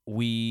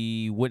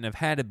we wouldn't have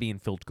had to be in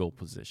field goal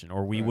position,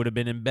 or we would have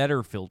been in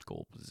better field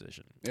goal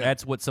position. Yeah.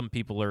 That's what some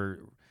people are,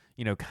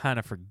 kind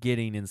of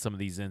forgetting in some of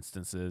these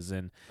instances.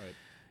 And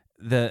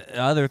the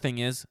other thing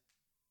is,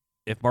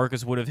 if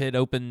Marcus would have hit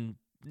open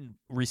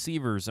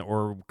receivers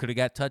or could have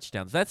got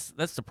touchdowns, that's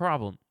the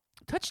problem.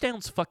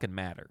 Touchdowns fucking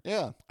matter.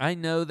 Yeah. I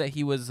know that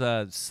he was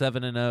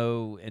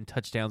 7-0 in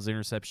touchdowns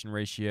interception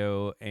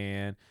ratio,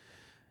 and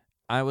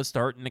I was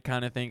starting to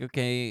kind of think,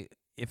 okay,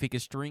 if he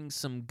could string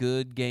some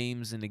good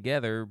games in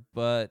together,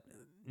 but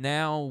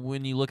now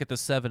when you look at the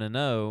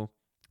 7-0,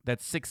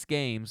 that's 6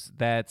 games.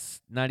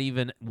 That's not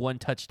even 1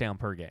 touchdown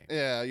per game.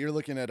 Yeah, you're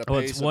looking at a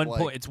pace it's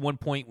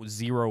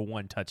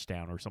 1.01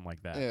 touchdown or something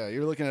like that. Yeah,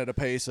 you're looking at a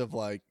pace of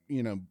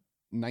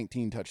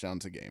 19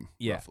 touchdowns a game,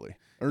 roughly,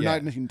 or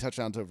 19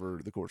 touchdowns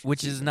over the course,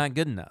 which is not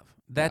good enough.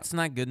 That's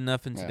not good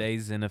enough in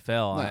today's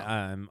NFL.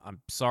 No.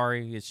 I'm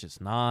sorry, it's just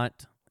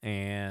not.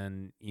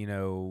 And,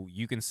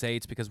 you can say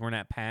it's because we're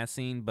not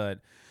passing, but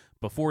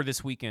before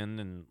this weekend,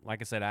 and like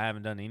I said, I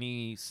haven't done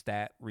any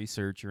stat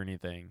research or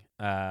anything,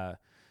 but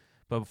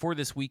before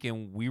this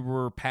weekend, we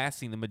were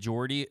passing the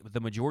majority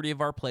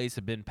of our plays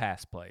have been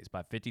pass plays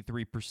by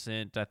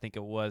 53%, I think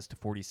it was, to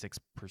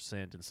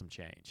 46% and some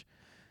change.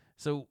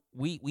 So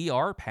we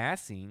are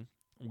passing.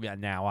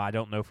 Now, I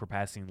don't know if we're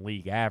passing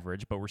league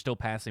average, but we're still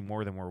passing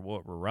more than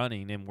what we're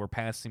running, and we're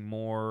passing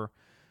more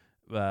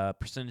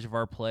percentage of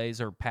our plays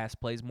or pass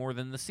plays more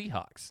than the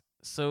Seahawks.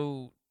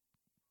 So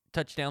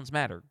touchdowns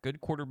matter.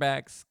 Good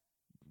quarterbacks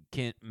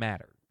can't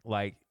matter.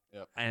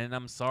 And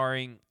I'm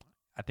sorry,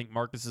 I think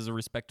Marcus is a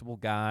respectable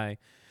guy,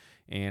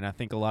 and I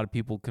think a lot of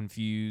people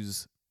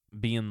confuse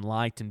being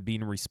liked and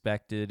being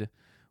respected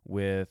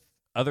with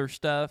other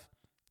stuff,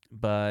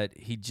 but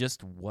he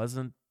just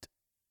wasn't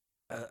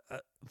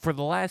for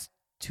the last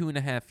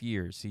 2.5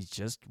 years, he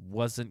just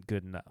wasn't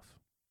good enough.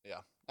 Yeah.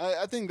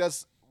 I think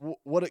that's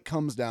what it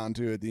comes down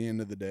to at the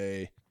end of the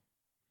day.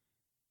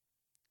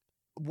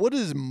 What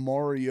is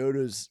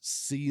Mariota's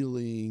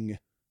ceiling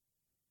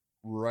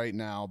right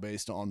now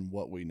based on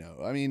what we know?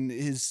 I mean,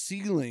 his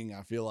ceiling,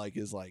 I feel like,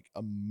 is like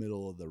a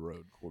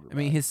middle-of-the-road quarterback. I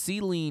mean, his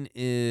ceiling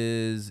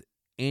is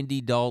Andy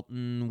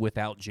Dalton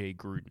without Jay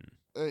Gruden.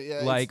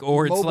 It's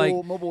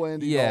mobile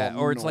Andy Dalton,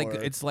 or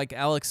it's like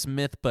Alex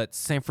Smith, but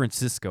San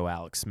Francisco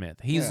Alex Smith.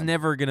 He's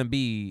never gonna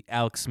be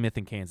Alex Smith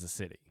in Kansas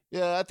City.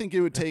 Yeah, I think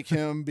it would take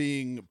him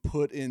being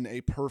put in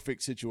a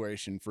perfect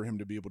situation for him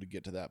to be able to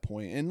get to that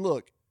point. And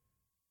look,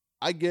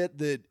 I get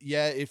that.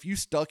 Yeah, if you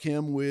stuck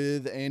him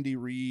with Andy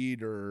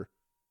Reid or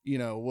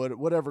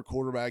whatever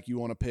quarterback you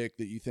want to pick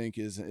that you think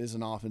is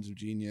an offensive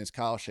genius,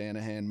 Kyle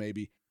Shanahan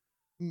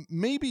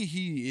maybe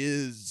he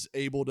is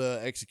able to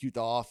execute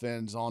the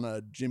offense on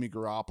a Jimmy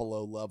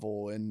Garoppolo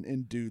level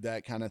and do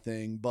that kind of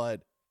thing.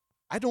 But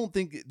I don't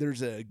think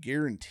there's a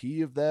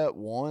guarantee of that.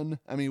 One,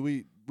 I mean,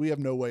 we have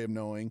no way of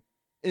knowing.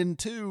 And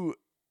two,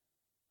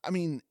 I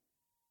mean,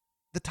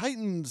 the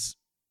Titans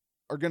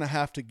are going to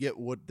have to get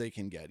what they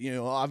can get.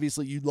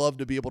 Obviously you'd love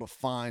to be able to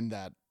find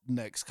that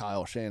next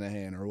Kyle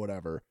Shanahan or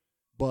whatever,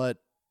 but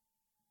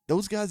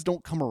those guys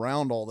don't come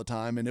around all the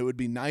time, and it would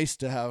be nice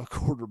to have a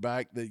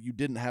quarterback that you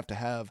didn't have to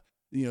have,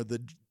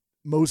 the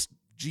most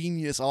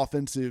genius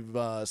offensive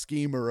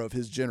schemer of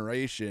his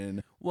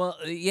generation. Well,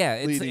 yeah,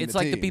 it's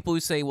like the people who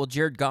say, well,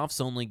 Jared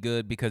Goff's only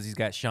good because he's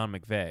got Sean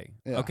McVay.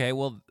 Yeah. Okay,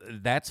 well,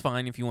 that's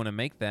fine if you want to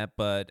make that,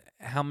 but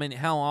how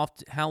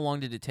long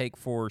did it take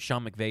for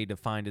Sean McVay to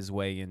find his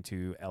way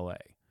into LA?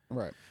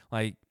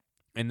 Right.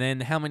 And then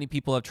how many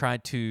people have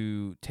tried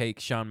to take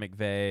Sean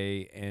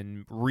McVay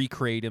and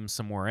recreate him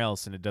somewhere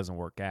else, and it doesn't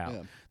work out?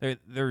 Yeah.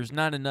 There's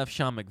not enough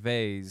Sean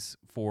McVays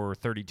for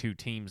 32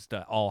 teams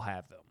to all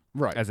have them.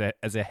 Right. As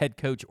a head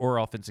coach or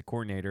offensive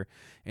coordinator.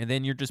 And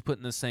then you're just put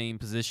in the same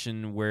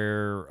position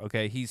where,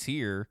 okay, he's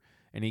here,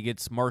 and he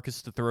gets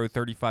Marcus to throw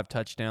 35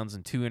 touchdowns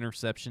and 2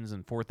 interceptions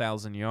and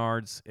 4,000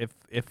 yards, if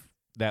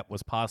that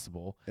was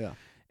possible. Yeah.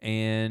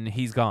 And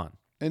he's gone.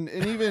 And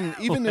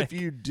even if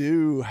you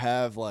do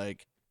have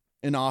like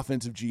an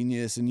offensive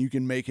genius and you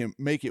can make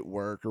it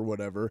work or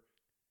whatever,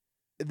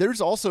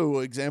 there's also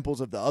examples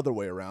of the other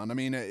way around. I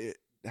mean,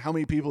 how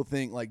many people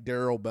think like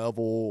Darrell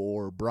Bevel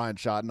or Brian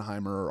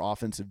Schottenheimer are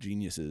offensive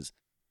geniuses?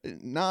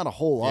 Not a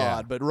whole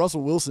lot, but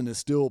Russell Wilson is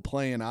still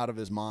playing out of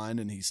his mind,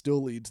 and he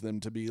still leads them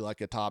to be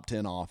like a top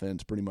 10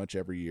 offense pretty much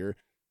every year.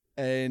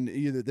 And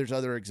there's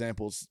other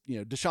examples,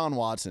 Deshaun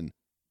Watson.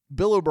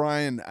 Bill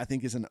O'Brien, I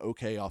think, is an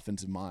okay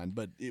offensive mind,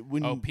 but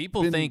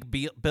people think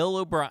Bill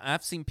O'Brien.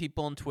 I've seen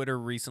people on Twitter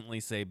recently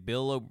say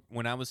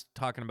when I was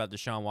talking about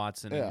Deshaun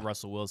Watson and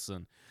Russell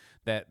Wilson,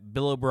 that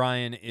Bill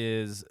O'Brien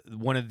is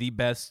one of the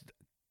best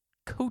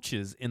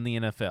coaches in the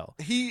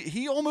NFL.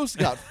 He almost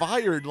got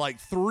fired like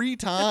 3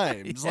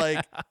 times. Yeah.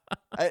 Like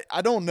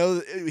I don't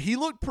know. He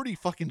looked pretty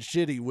fucking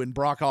shitty when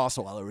Brock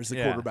Osweiler was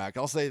the quarterback.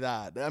 I'll say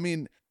that. I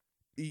mean,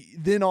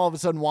 then all of a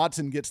sudden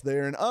Watson gets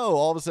there, and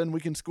all of a sudden we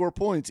can score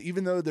points,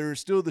 even though there's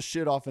still the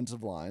shit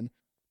offensive line.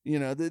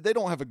 They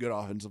don't have a good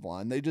offensive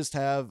line. They just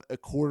have a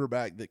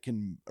quarterback that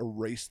can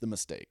erase the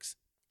mistakes.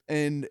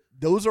 And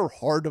those are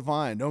hard to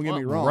find. Don't get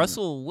me wrong.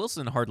 Russell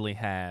Wilson hardly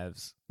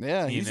has.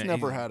 Yeah, he's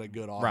never had a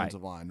good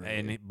offensive line,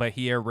 really. But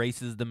he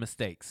erases the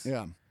mistakes.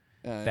 Yeah.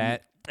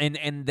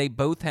 And they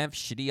both have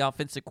shitty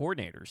offensive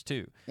coordinators,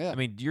 too. Yeah. I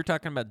mean, you're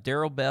talking about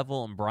Darrell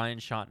Bevel and Brian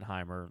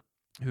Schottenheimer,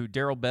 who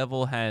Darrell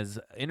Bevel has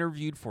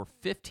interviewed for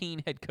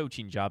 15 head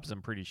coaching jobs,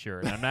 I'm pretty sure.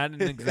 And I'm not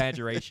an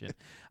exaggeration.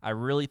 I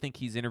really think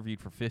he's interviewed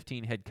for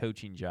 15 head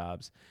coaching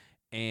jobs,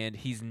 and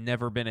he's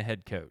never been a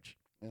head coach.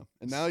 Yeah.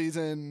 And now he's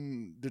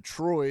in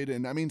Detroit,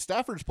 and I mean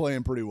Stafford's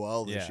playing pretty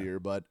well this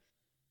year, but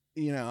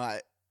I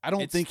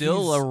don't think it's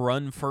still a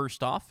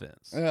run-first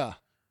offense. Yeah.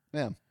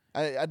 Yeah.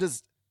 I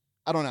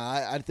don't know.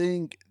 I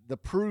think the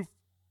proof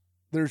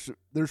there's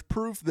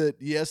proof that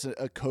yes,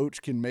 a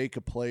coach can make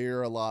a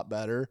player a lot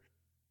better.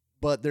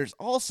 But there's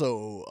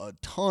also a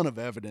ton of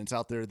evidence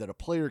out there that a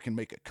player can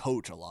make a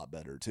coach a lot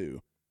better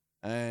too.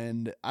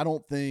 And I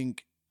don't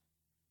think,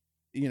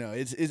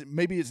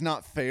 maybe it's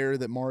not fair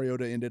that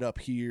Mariota ended up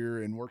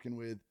here and working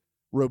with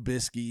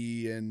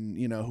Robisky and,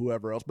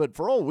 whoever else. But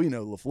for all we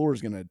know, LaFleur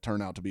is going to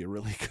turn out to be a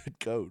really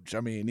good coach.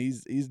 I mean,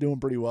 he's doing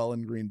pretty well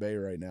in Green Bay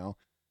right now.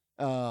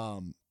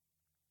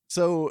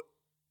 So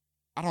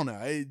I don't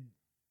know.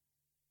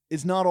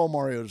 It's not all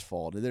Mariota's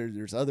fault.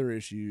 There's other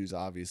issues,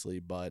 obviously,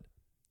 but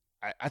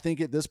I think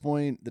at this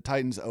point, the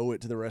Titans owe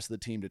it to the rest of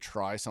the team to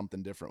try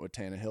something different with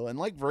Tannehill. And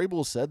like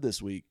Vrabel said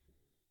this week,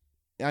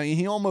 I mean,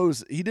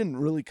 he didn't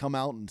really come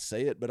out and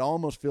say it, but I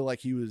almost feel like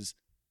he was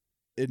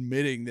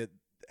admitting that,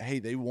 hey,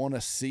 they want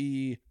to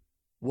see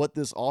what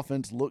this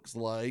offense looks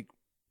like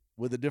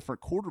with a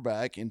different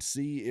quarterback and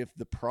see if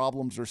the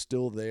problems are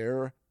still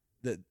there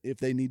that if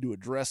they need to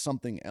address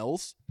something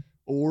else,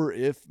 or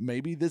if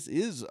maybe this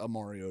is a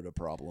Mariota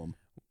problem.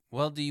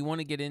 Well, do you want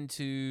to get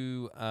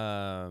into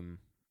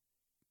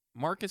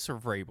Marcus or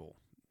Vrabel?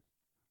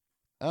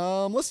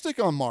 Let's stick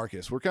on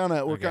Marcus. We're kind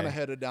of Okay.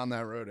 headed down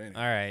that road anyway.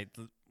 All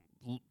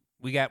right.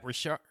 We got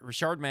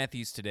Rashard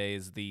Matthews today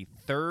is the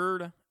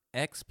third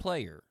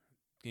ex-player,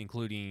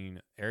 including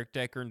Eric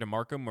Decker and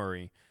DeMarco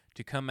Murray,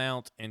 to come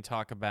out and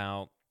talk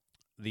about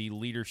the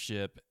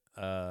leadership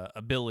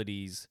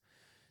abilities,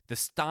 the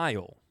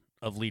style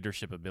of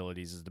leadership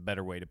abilities is the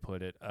better way to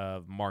put it,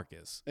 of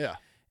Marcus. Yeah.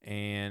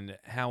 And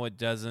how it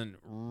doesn't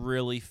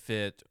really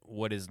fit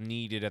what is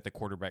needed at the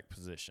quarterback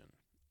position.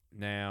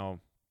 Now,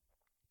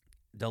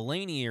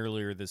 Delaney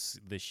earlier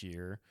this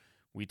year,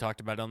 we talked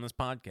about it on this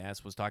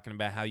podcast, was talking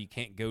about how you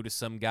can't go to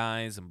some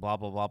guys and blah,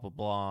 blah, blah, blah,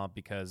 blah,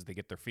 because they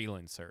get their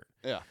feelings hurt.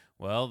 Yeah.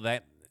 Well,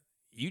 that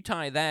you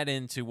tie that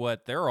into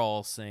what they're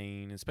all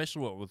saying,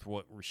 especially with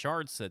what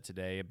Richard said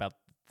today about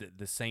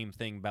the same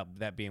thing about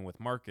that being with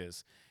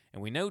Marcus.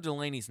 And we know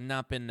Delaney's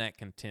not been that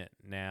content.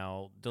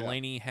 Now,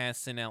 Delaney has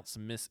sent out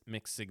some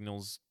mixed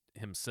signals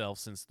himself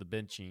since the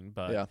benching,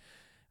 but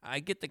I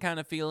get the kind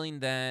of feeling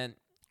that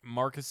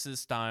Marcus's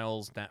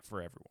style's not for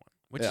everyone,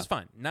 which is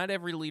fine. Not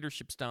every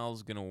leadership style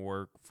is going to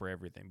work for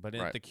everything, but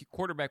at the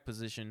quarterback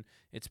position,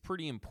 it's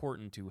pretty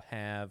important to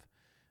have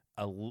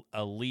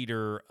a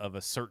leader of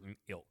a certain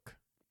ilk.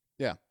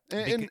 Yeah,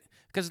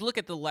 because look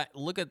at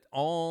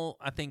all.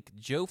 I think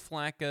Joe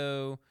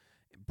Flacco,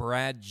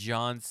 Brad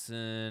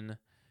Johnson,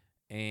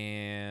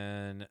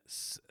 and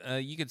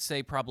you could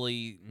say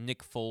probably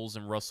Nick Foles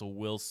and Russell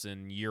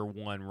Wilson, year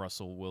one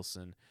Russell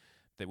Wilson,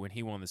 that when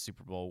he won the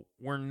Super Bowl,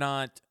 were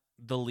not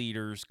the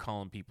leaders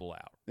calling people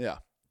out. Yeah.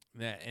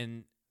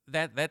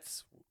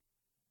 That's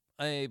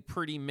a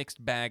pretty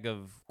mixed bag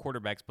of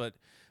quarterbacks, but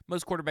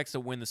most quarterbacks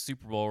that win the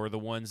Super Bowl are the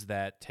ones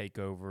that take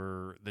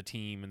over the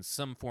team in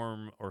some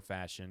form or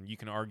fashion. You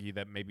can argue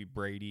that maybe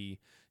Brady,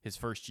 his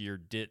first year,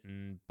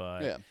 didn't,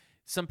 but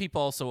some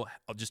people also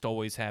just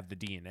always have the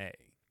DNA.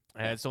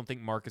 I just don't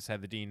think Marcus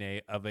had the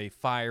DNA of a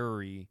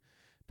fiery,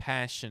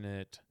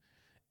 passionate,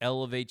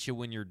 elevate you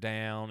when you're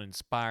down,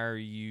 inspire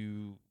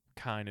you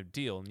kind of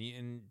deal.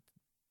 And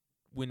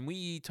when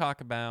we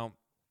talk about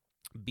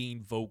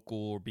being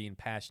vocal or being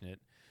passionate,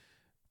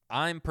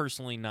 I'm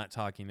personally not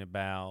talking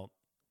about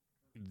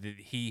that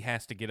he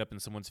has to get up in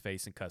someone's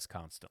face and cuss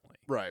constantly.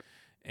 Right.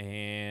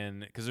 And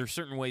because there's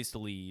certain ways to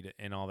lead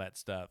and all that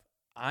stuff.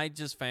 I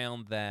just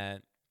found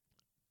that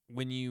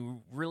when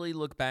you really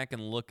look back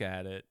and look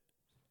at it,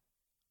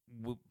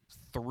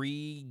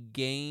 3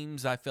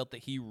 games, I felt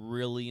that he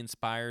really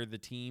inspired the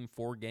team.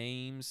 4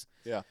 games.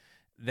 Yeah.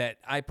 That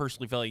I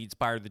personally felt he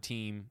inspired the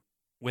team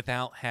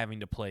without having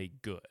to play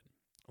good.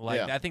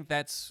 I think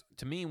that's,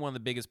 to me, one of the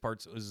biggest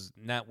parts is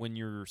not when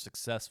you're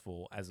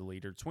successful as a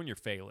leader. It's when you're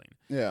failing.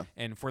 Yeah.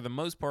 And for the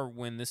most part,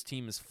 when this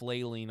team is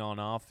flailing on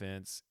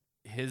offense,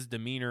 his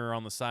demeanor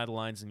on the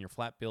sidelines and your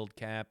flat build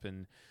cap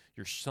and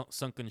your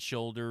sunken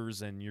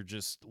shoulders and your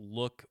just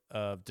look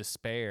of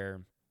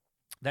despair,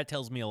 that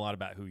tells me a lot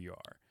about who you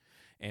are.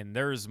 And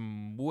there's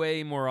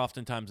way more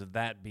oftentimes of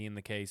that being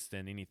the case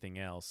than anything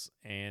else.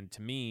 And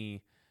to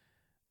me,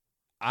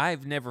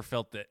 I've never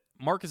felt that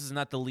Marcus is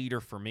not the leader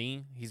for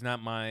me. He's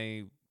not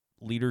my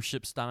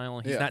leadership style.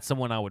 He's not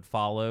someone I would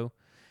follow.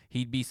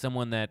 He'd be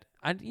someone that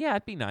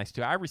I'd be nice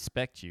to. I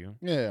respect you.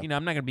 Yeah. You know,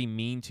 I'm not going to be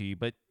mean to you,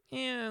 but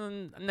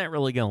I'm not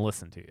really going to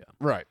listen to you.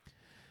 Right.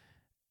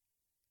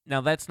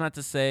 Now, that's not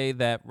to say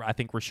that I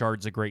think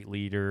Richard's a great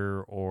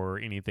leader or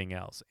anything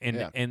else.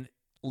 And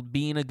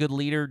being a good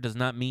leader does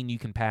not mean you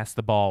can pass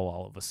the ball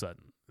all of a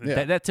sudden.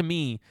 Yeah. That to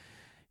me,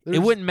 it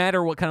wouldn't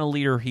matter what kind of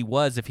leader he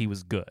was if he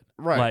was good.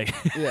 Right.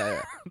 Like,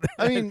 yeah.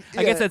 I mean,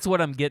 I guess that's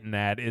what I'm getting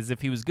at, is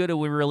if he was good, it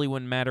really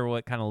wouldn't matter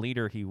what kind of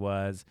leader he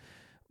was.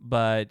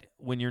 But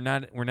when you're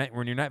not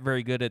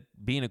very good at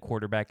being a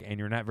quarterback and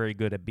you're not very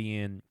good at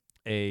being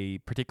a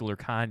particular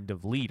kind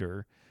of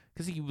leader,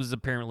 because he was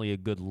apparently a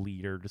good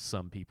leader to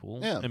some people.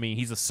 Yeah. I mean,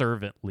 he's a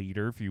servant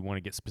leader if you want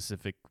to get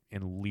specific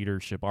in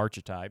leadership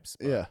archetypes.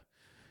 But,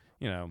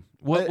 you know,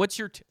 what's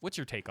your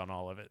take on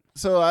all of it?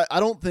 So I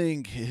don't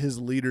think his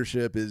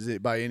leadership is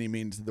by any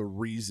means the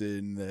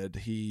reason that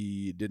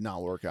he did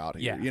not work out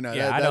here. Yeah, you know,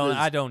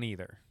 I don't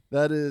either.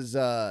 That is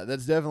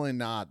that's definitely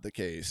not the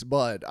case.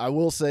 But I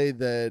will say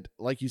that,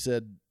 like you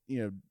said,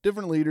 you know,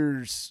 different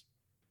leaders,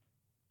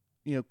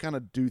 you know, kind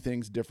of do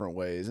things different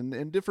ways,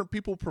 and different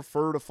people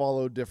prefer to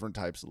follow different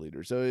types of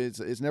leaders. So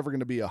it's never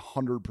going to be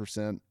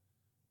 100%.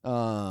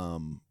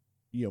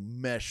 You know,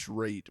 mesh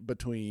rate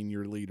between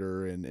your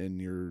leader and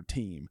your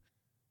team.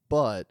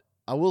 But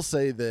I will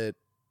say that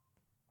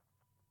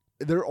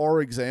there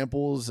are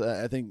examples.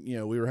 I think, you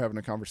know, we were having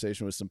a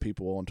conversation with some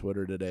people on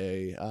Twitter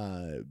today.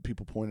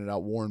 People pointed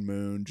out Warren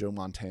Moon, Joe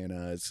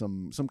Montana,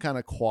 some kind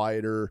of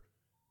quieter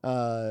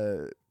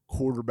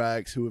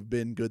quarterbacks who have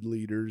been good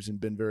leaders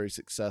and been very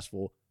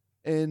successful.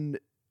 And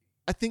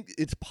I think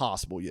it's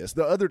possible, yes.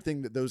 The other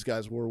thing that those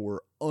guys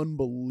were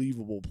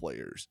unbelievable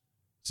players.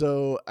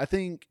 So I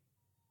think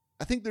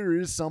there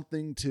is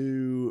something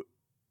to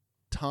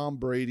Tom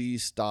Brady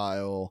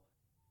style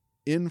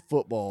in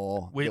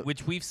football,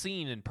 which we've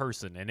seen in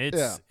person, and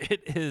it's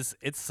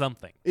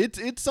something.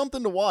 It's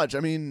something to watch.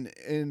 I mean,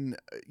 and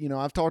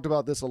I've talked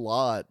about this a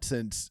lot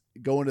since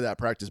going to that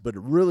practice, but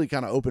it really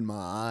kind of opened my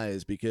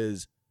eyes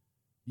because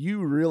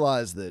you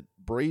realize that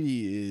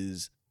Brady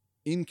is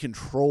in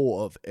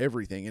control of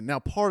everything. And now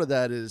part of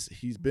that is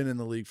he's been in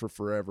the league for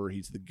forever.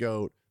 He's the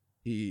GOAT.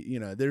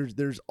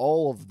 There's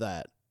all of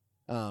that.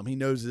 He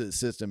knows the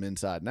system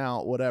inside and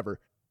out, whatever.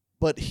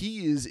 But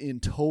he is in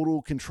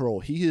total control.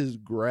 He has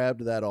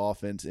grabbed that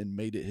offense and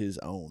made it his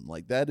own.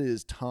 Like, that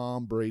is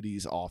Tom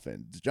Brady's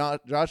offense. Josh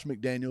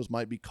McDaniels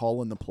might be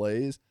calling the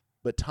plays,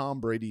 but Tom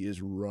Brady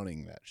is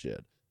running that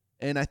shit.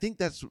 And I think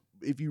that's,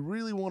 if you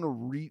really want to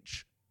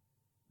reach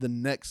the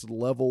next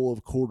level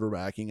of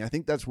quarterbacking, I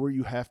think that's where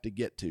you have to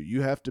get to.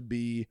 You have to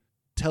be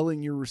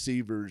telling your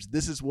receivers,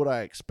 this is what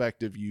I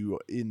expect of you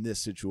in this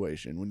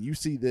situation. When you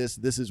see this,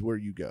 this is where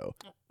you go.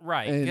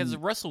 Right, because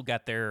Russell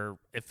got there,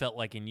 it felt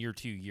like in year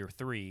 2, year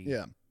 3.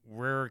 Yeah.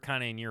 We're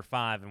kind of in year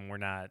 5, and we're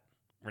not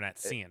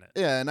seeing it.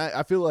 Yeah, and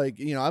I feel like,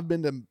 I've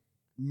been to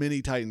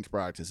many Titans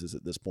practices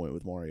at this point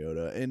with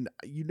Mariota, and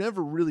you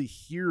never really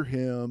hear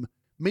him.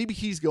 Maybe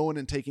he's going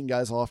and taking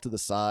guys off to the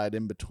side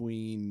in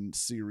between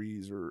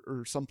series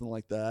or something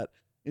like that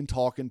and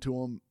talking to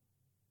them.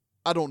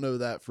 I don't know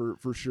that for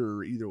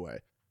sure either way.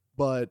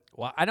 But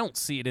I don't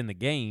see it in the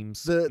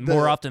games.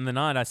 More often than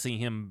not, I see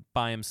him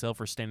by himself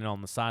or standing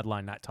on the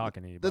sideline not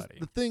talking to anybody.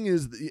 The thing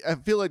is, I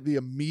feel like the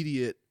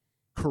immediate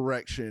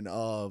correction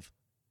of,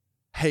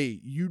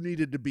 hey, you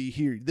needed to be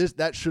here.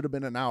 That should have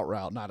been an out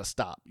route, not a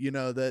stop.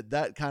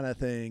 That kind of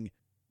thing.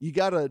 You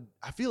got to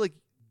 – I feel like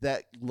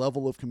that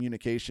level of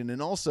communication.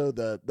 And also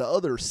the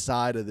other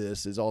side of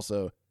this is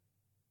also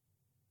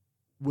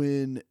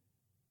when –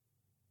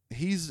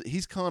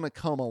 He's kind of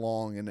come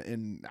along,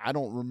 and I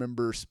don't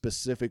remember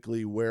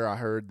specifically where I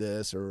heard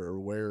this or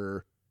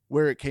where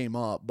it came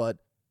up, but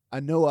I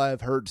know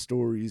I've heard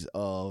stories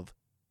of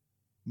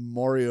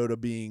Mariota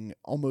being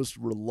almost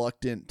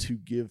reluctant to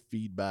give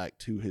feedback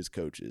to his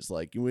coaches,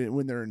 like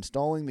when they're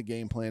installing the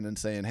game plan and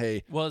saying,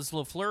 "Hey," well, as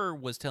LaFleur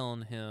was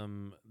telling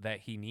him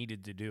that he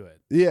needed to do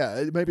it.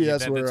 Yeah, maybe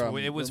that's where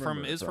it was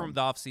from. It's from the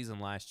offseason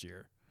last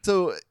year.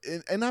 So,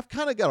 and I've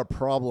kind of got a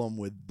problem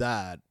with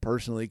that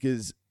personally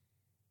because,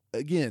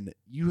 again,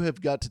 you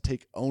have got to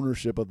take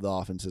ownership of the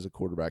offense as a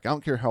quarterback. I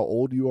don't care how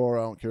old you are.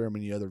 I don't care how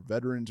many other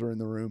veterans are in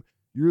the room.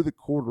 You're the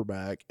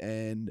quarterback,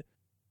 and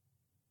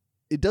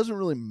it doesn't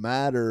really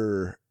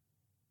matter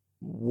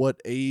what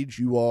age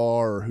you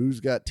are or who's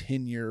got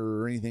tenure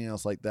or anything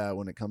else like that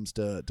when it comes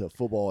to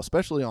football,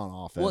 especially on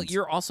offense. Well,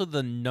 you're also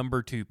the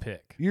number 2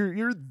 pick.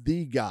 You're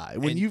the guy.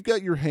 When you've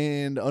got your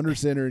hand under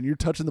center and you're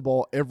touching the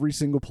ball every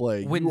single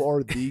play, you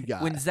are the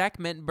guy. When Zach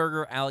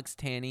Mettenberger, Alex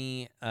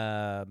Tanney,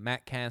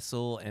 Matt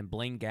Castle, and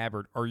Blaine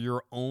Gabbert are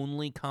your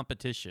only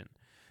competition,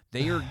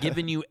 they are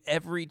giving you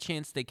every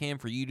chance they can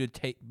for you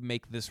to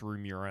make this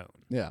room your own.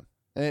 Yeah.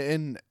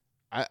 And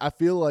I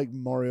feel like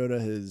Mariota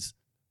has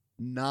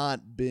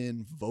not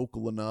been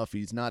vocal enough.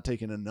 He's not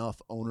taken enough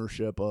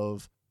ownership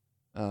of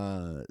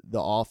the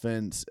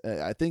offense.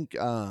 I think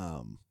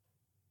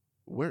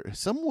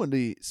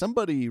somebody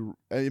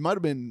it might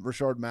have been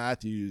Rashard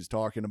Matthews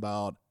talking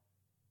about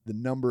the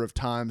number of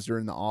times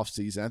during the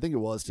offseason. I think it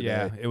was today.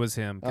 Yeah, it was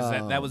him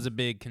because that was a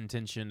big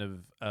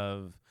contention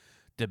of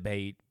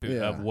debate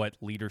of what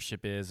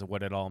leadership is and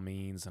what it all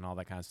means and all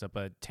that kind of stuff.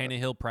 But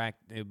Tannehill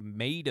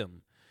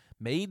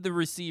made the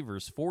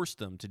receivers, forced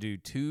them to do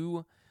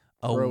 2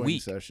 throwing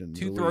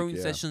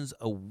sessions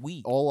a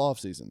week. All off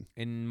season.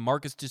 And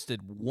Marcus just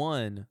did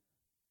 1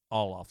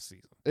 all off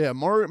season. Yeah,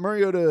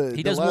 Mariota.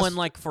 He does one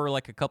for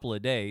a couple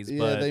of days. Yeah,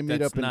 but they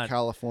meet up in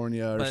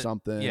California or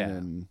something. Yeah.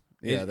 And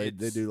they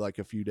do like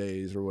a few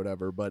days or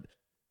whatever. But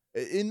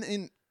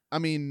I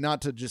mean,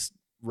 not to just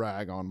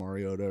rag on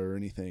Mariota or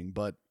anything,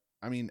 but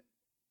I mean,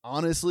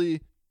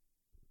 honestly,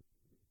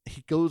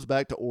 he goes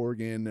back to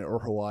Oregon or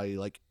Hawaii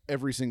like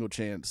every single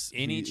chance.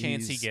 Any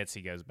chance he gets,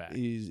 he goes back.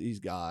 He's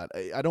got.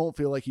 I don't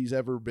feel like he's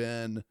ever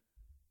been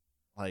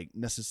like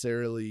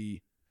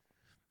necessarily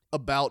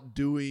about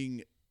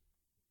doing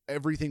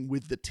everything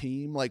with the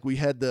team. Like we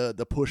had the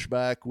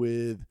pushback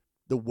with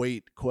the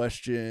weight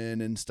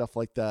question and stuff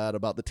like that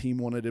about the team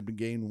wanted him to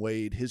gain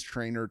weight. His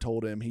trainer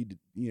told him he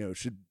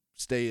should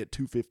stay at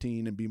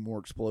 215 and be more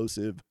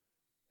explosive.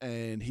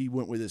 And he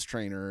went with his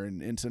trainer.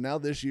 And so now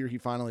this year he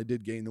finally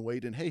did gain the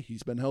weight and hey,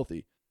 he's been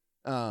healthy.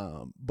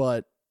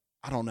 But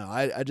I don't know.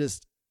 I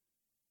just,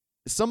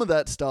 some of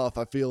that stuff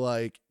I feel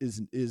like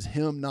is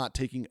him not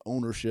taking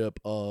ownership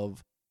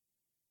of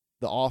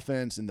the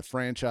offense and the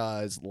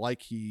franchise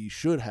like he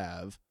should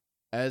have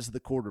as the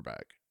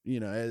quarterback.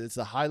 It's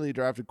a highly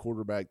drafted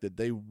quarterback that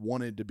they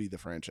wanted to be the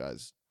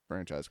franchise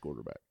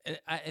quarterback.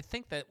 I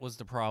think that was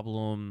the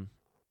problem.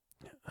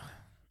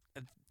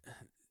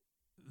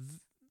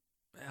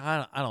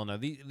 I don't know.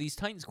 These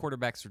Titans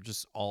quarterbacks are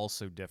just all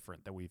so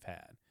different that we've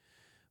had.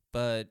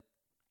 But,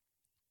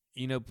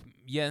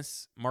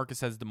 yes,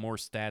 Marcus has the more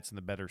stats and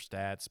the better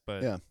stats.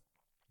 But,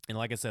 and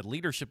like I said,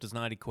 leadership does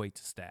not equate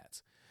to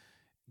stats.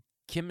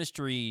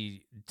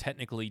 chemistry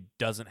technically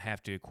doesn't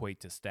have to equate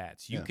to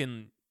stats. You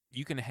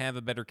can have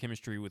a better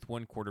chemistry with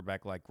one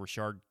quarterback, like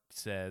Richard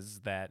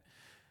says that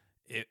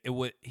it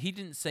would. He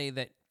didn't say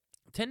that.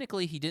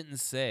 Technically, he didn't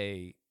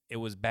say it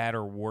was bad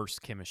or worse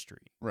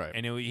chemistry. Right.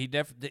 And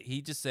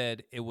he just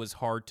said it was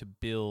hard to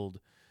build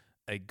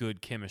a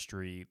good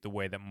chemistry the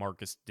way that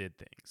Marcus did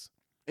things.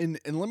 And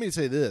let me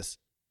say this.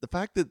 The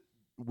fact that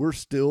we're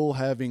still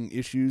having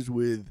issues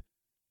with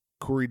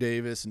Corey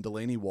Davis and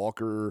Delanie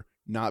Walker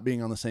not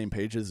being on the same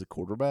page as a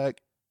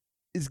quarterback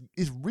is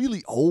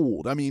really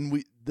old. I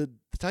mean, the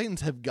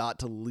Titans have got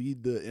to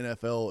lead the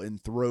NFL in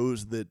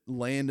throws that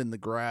land in the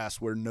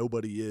grass where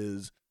nobody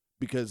is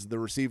because the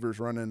receiver's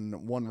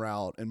running one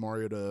route and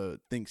Mariota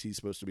thinks he's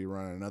supposed to be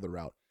running another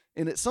route.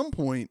 And at some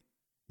point,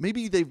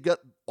 maybe they've got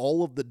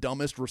all of the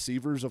dumbest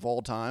receivers of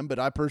all time, but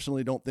I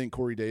personally don't think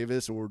Corey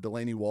Davis or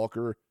Delanie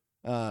Walker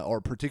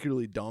are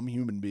particularly dumb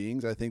human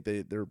beings. I think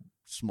they're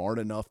smart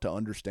enough to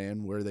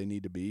understand where they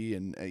need to be.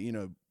 And,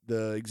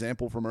 the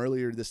example from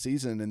earlier this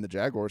season in the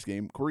Jaguars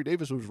game, Corey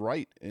Davis was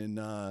right in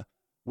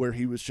where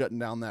he was shutting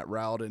down that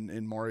route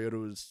and Mariota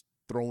was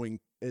throwing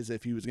as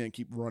if he was going to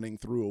keep running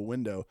through a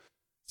window.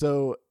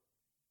 So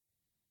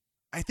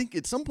I think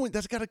at some point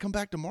that's got to come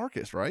back to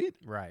Marcus, right?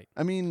 Right.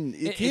 I mean,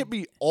 it can't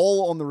be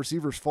all on the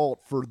receiver's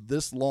fault for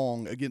this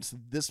long against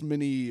this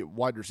many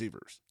wide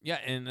receivers. Yeah,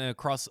 and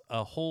across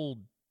a whole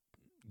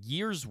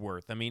year's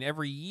worth. I mean,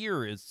 every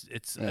year it's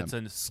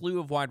a slew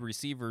of wide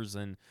receivers,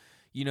 and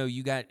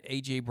you got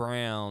A.J.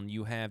 Brown,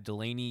 you have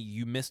Delanie.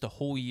 You missed a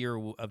whole year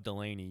of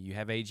Delanie. You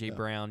have A.J.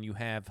 Brown, you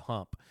have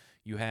Hump,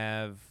 you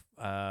have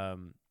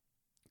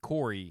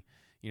Corey,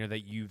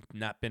 that you've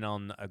not been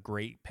on a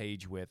great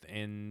page with.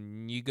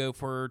 And you go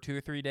for 2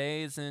 or 3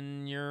 days,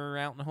 and you're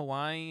out in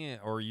Hawaii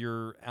or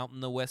you're out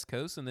in the West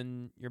Coast, and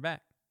then you're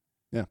back.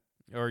 Yeah.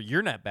 Or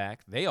you're not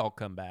back. They all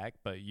come back,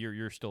 but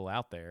you're still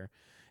out there.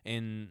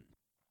 And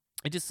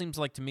it just seems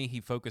like to me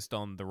he focused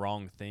on the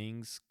wrong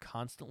things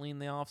constantly in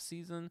the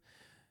offseason,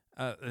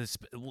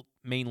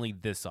 mainly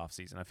this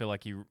offseason. I feel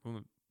like you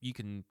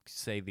can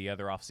say the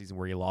other offseason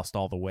where he lost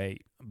all the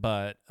weight,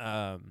 but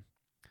I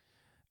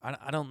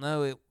don't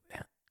know.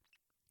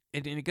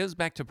 It goes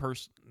back to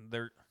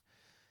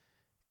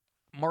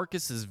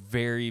Marcus is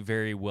very,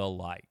 very well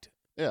liked.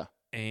 Yeah.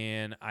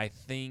 And I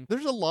think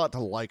there's a lot to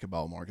like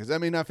about Marcus. I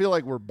mean, I feel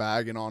like we're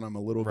bagging on him a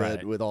little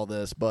bit with all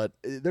this, but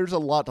there's a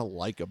lot to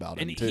like about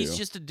him, too. He's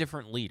just a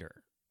different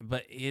leader,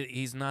 but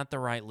he's not the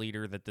right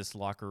leader that this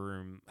locker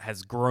room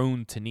has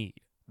grown to need.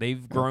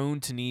 They've grown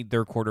to need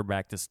their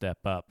quarterback to step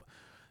up.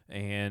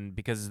 And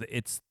because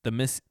it's the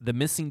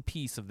missing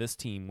piece of this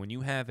team, when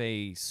you have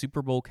a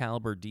Super Bowl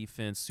caliber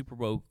defense, Super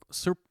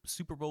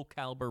Bowl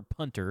caliber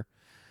punter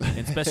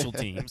and special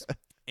teams,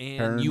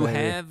 and you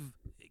have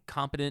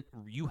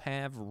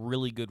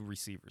really good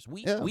receivers.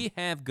 We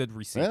have good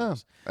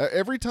receivers. Yeah.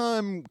 Every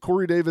time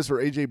Corey Davis or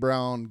A.J.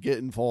 Brown get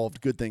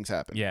involved, good things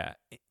happen. Yeah,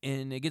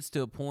 and it gets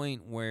to a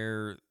point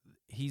where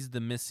he's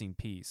the missing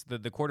piece.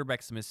 The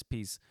quarterback's the missing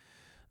piece.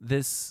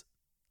 This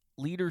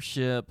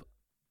leadership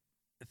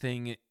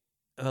thing,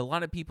 a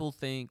lot of people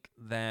think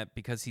that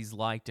because he's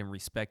liked and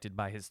respected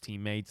by his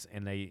teammates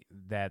and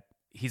that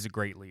he's a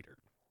great leader.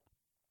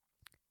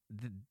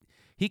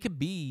 He could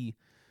be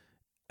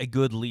a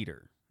good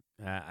leader.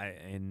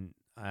 In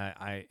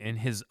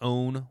his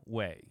own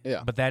way.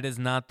 Yeah. But that is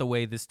not the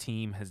way this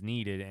team has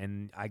needed.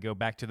 And I go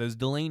back to those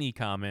Delanie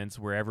comments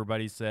where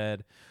everybody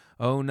said,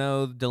 oh,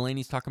 no,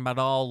 Delanie's talking about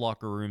all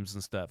locker rooms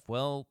and stuff.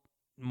 Well,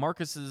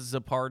 Marcus is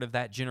a part of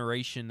that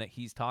generation that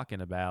he's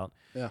talking about.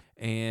 Yeah.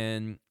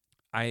 And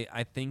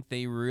I think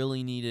they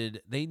really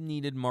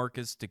needed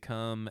Marcus to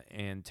come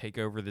and take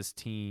over this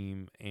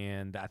team,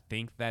 and I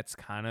think that's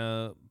kind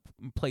of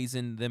plays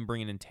in them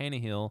bringing in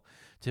Tannehill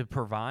to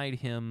provide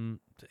him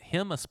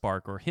a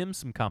spark or him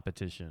some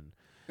competition,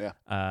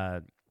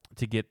 to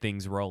get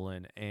things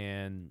rolling.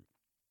 And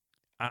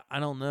I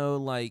don't know,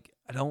 like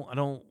I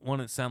don't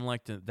want to sound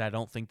like that I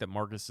don't think that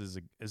Marcus is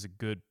a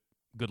good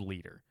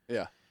leader.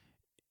 Yeah,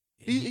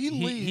 he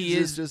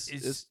leads.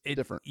 It's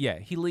different. Yeah,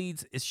 he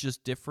leads. It's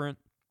just different.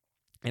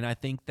 And I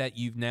think that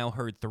you've now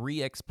heard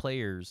 3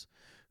 ex-players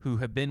who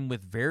have been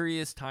with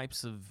various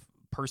types of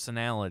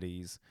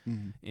personalities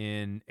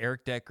in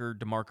Eric Decker,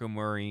 DeMarco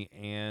Murray,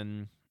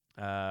 and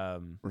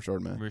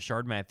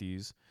Rashard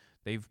Matthews.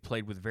 They've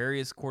played with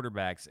various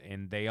quarterbacks,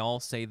 and they all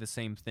say the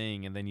same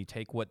thing. And then you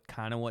take what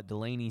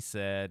Delanie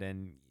said,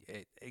 and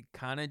it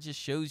kind of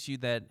just shows you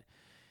that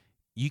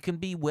you can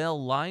be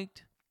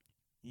well-liked,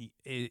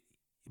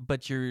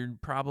 but you're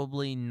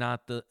probably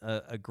not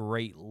a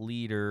great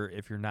leader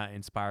if you're not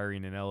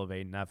inspiring and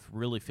elevating. I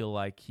really feel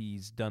like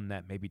he's done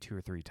that maybe 2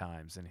 or 3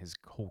 times in his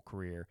whole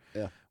career.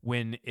 Yeah.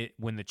 When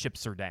the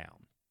chips are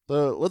down.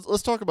 So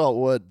let's talk about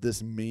what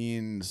this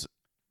means,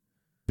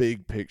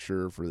 big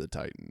picture for the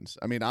Titans.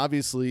 I mean,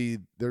 obviously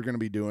they're going to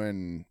be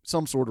doing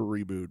some sort of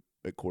reboot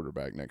at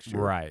quarterback next year.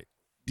 Right.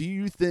 Do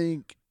you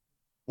think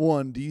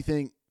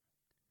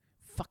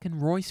fucking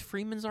Royce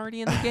Freeman's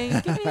already in the game?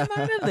 Get him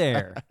out of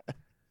there.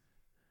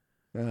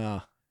 Yeah.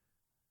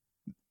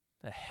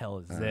 The hell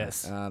is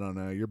this? I don't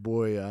know. Your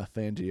boy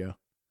Fangio.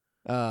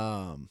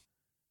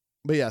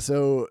 But yeah,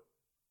 so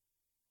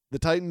the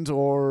Titans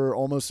are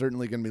almost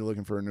certainly going to be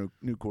looking for a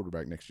new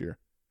quarterback next year.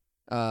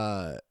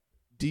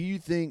 Do you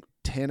think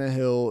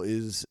Tannehill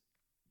is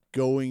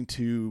going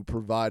to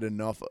provide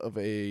enough of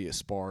a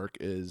spark,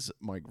 as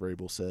Mike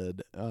Vrabel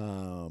said,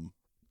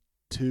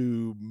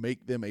 to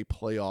make them a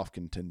playoff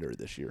contender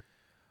this year?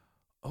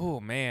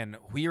 Oh, man,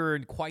 we are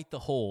in quite the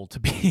hole to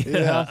be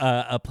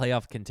a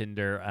playoff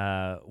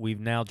contender. We've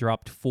now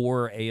dropped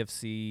 4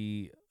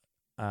 AFC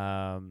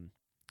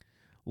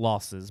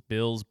losses: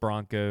 Bills,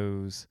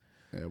 Broncos,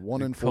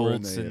 1 and 4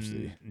 Colts, in the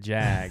AFC. and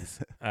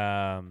Jags.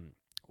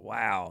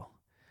 Wow.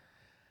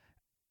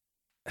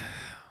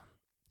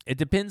 It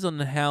depends on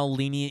how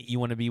lenient you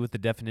want to be with the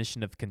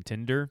definition of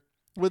contender.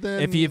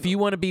 If you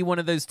want to be one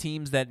of those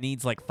teams that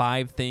needs like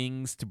 5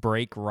 things to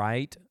break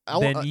right,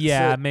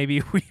 then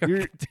maybe we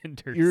are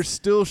contenders. You're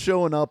still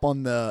showing up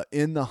on the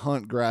in the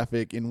hunt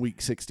graphic in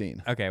week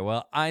 16. Okay,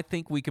 well, I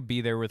think we could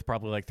be there with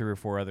probably like 3 or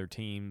 4 other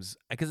teams,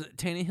 because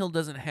Tannehill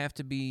doesn't have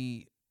to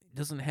be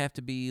Peyton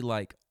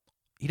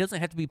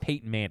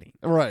Manning.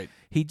 Right.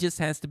 He just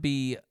has to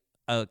be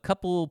a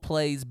couple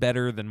plays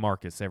better than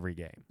Marcus every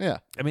game. Yeah.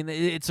 I mean,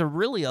 it's a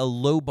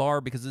low bar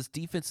because this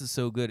defense is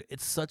so good.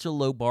 It's such a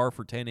low bar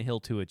for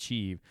Tannehill to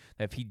achieve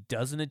that if he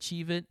doesn't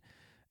achieve it,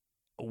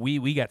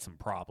 we got some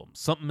problems.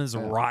 Something is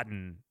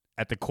rotten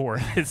at the core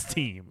of his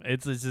team.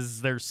 It's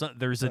just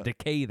there's a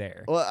decay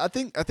there. Well, I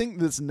think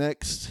these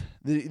next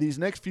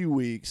few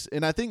weeks,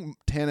 and I think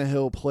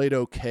Tannehill played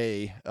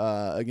okay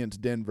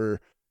against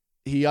Denver.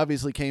 He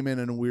obviously came in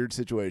a weird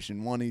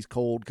situation. 1, he's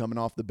cold, coming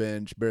off the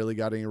bench, barely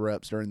got any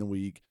reps during the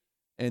week.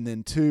 And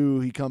then 2,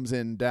 he comes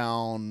in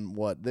down,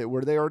 were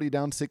they already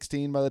down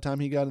 16 by the time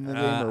he got in the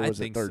game, or was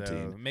it 13?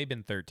 So. Maybe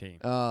been 13.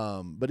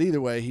 But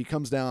either way, he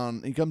comes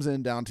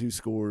in down 2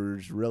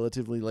 scores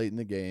relatively late in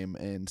the game,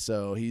 and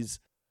so he's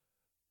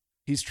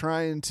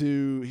trying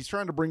to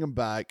bring him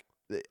back.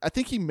 I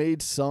think he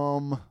made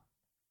some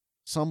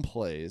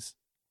plays.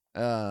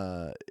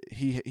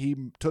 He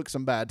took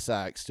some bad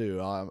sacks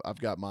too. I've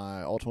got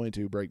my all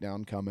 22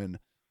 breakdown coming,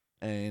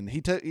 and he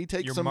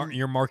takes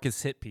your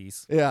Marcus hit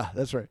piece. Yeah,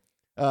 that's right.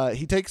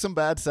 He takes some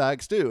bad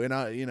sacks too, and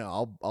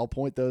I'll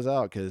point those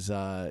out because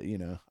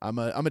I'm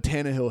a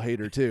Tannehill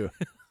hater too.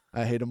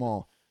 I hate them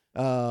all.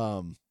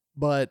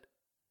 But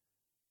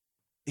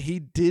he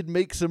did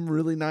make some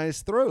really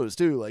nice throws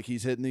too. Like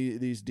he's hitting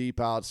these deep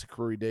outs to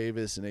Corey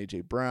Davis and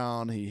A.J.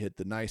 Brown. He hit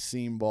the nice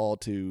seam ball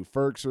to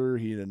Ferkser.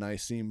 He hit a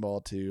nice seam ball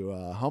to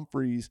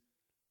Humphreys.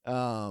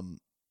 I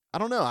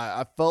don't know.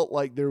 I felt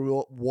like there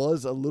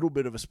was a little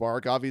bit of a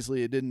spark.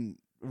 Obviously, it didn't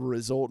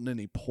result in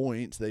any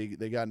points. They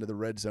got into the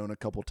red zone a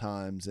couple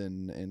times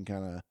and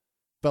kind of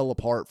fell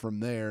apart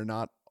from there.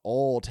 Not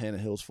all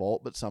Tannehill's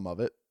fault, but some of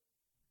it.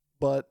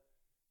 But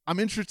I'm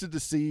interested to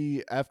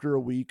see after a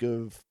week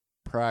of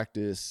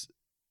practice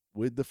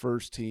with the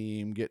first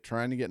team,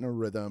 trying to get in a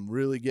rhythm,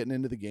 really getting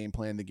into the game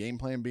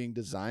plan being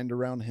designed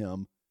around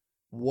him,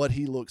 what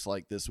he looks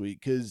like this week.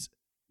 Because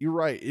you're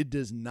right, it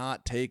does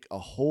not take a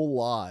whole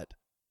lot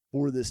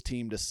for this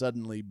team to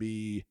suddenly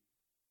be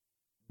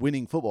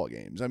winning football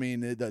games. I mean,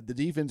 the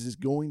defense is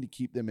going to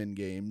keep them in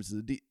games.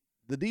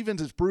 The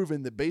defense has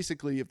proven that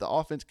basically if the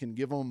offense can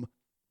give them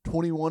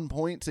 21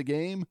 points a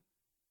game,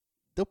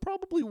 they'll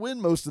probably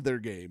win most of their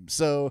games.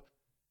 So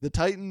the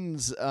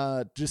Titans,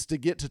 just to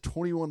get to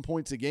 21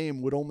 points a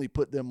game would only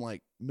put them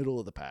like middle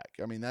of the pack.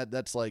 I mean,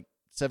 that's like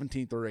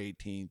 17th or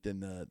 18th in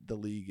the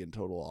league in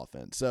total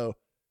offense. So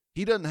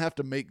he doesn't have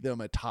to make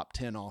them a top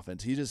 10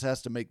 offense. He just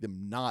has to make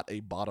them not a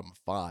bottom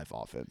 5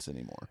 offense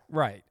anymore.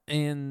 Right.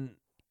 And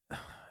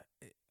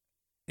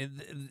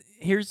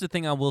here's the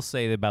thing I will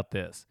say about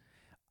this.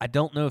 I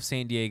don't know if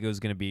San Diego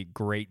is going to be a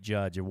great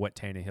judge of what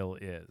Tannehill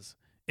is,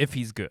 if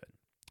he's good.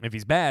 If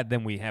he's bad,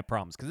 then we have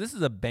problems, because this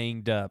is a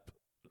banged up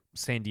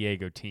San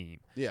Diego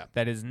team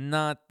that is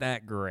not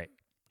that great.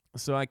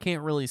 So I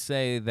can't really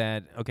say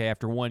that, okay,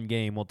 after one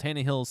game, well,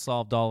 Tannehill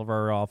solved all of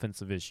our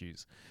offensive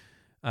issues.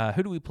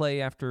 Who do we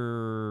play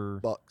after?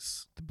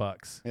 Bucks. The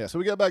Bucks. Yeah, so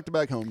we got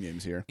back-to-back home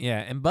games here. Yeah,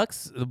 and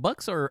the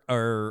Bucks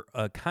are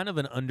kind of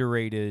an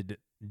underrated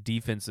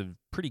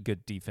pretty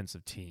good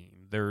defensive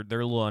team. They're a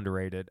little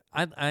underrated.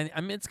 I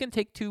mean, it's going to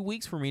take 2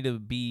 weeks for me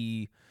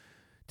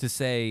to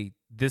say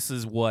this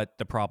is what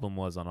the problem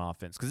was on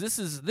offense, because this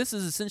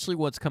is essentially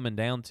what's coming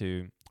down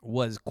to.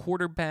 Was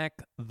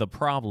quarterback the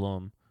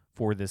problem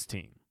for this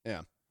team?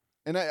 Yeah,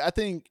 and I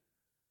think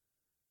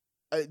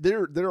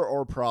there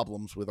are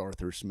problems with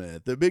Arthur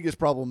Smith. The biggest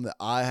problem that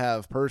I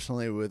have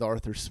personally with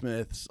Arthur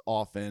Smith's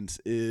offense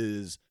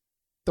is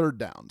third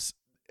downs.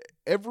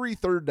 Every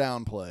third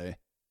down play,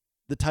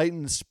 the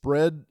Titans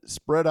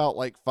spread out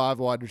like 5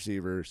 wide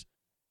receivers,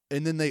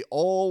 and then they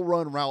all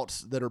run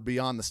routes that are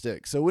beyond the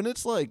stick. So when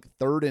it's like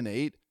 3rd and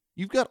 8,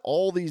 you've got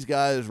all these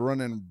guys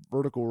running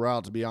vertical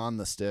routes beyond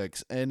the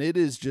sticks, and it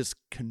is just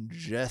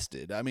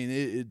congested. I mean,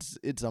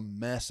 it's a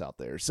mess out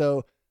there.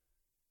 So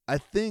I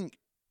think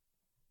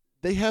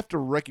they have to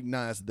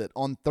recognize that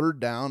on third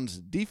downs,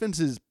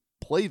 defenses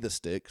play the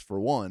sticks for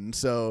one.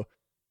 So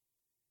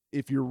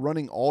if you're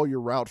running all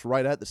your routes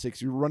right at the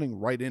sticks, you're running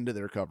right into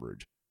their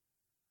coverage.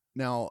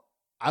 Now,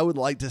 I would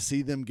like to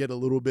see them get a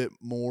little bit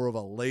more of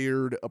a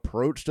layered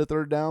approach to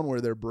third down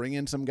where they're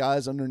bringing some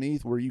guys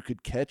underneath where you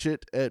could catch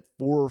it at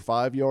 4 or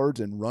 5 yards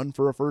and run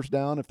for a first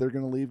down if they're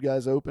going to leave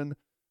guys open.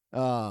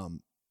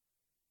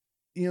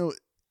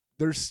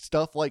 There's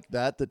stuff like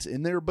that that's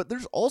in there, but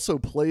there's also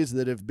plays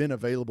that have been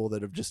available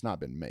that have just not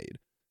been made.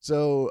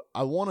 So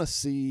I want to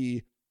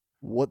see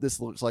what this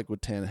looks like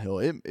with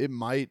Tannehill. It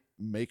might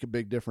make a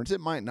big difference.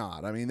 It might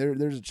not. I mean,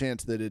 there's a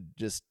chance that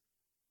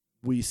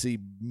we see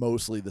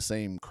mostly the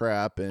same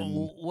crap. And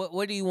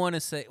what do you want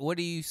to say? What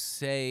do you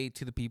say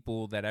to the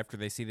people that after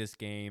they see this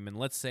game, and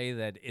let's say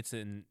that it's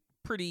a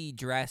pretty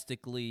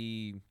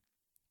drastically,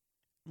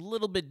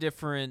 little bit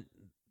different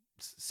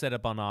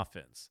setup on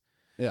offense?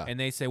 Yeah. And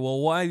they say, well,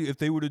 why, if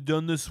they would have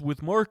done this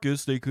with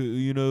Marcus, they could,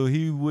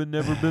 he would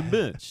never been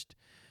benched.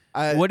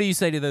 What do you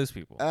say to those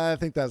people? I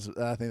think that's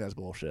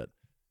bullshit.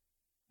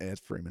 And it's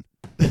Freeman.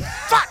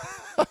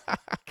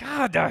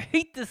 God, I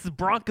hate this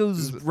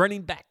Broncos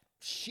running back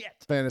shit.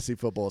 Fantasy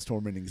football is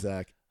tormenting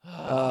Zach.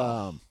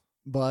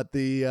 But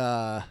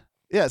so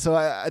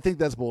I think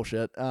that's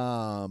bullshit.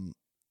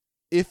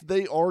 If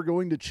they are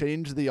going to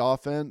change the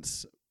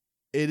offense,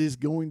 it is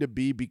going to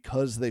be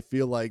because they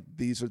feel like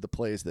these are the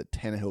plays that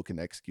Tannehill can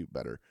execute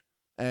better.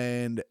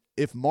 And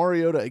if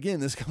Mariota, again,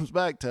 this comes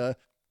back to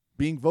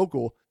being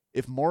vocal,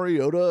 if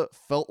Mariota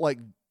felt like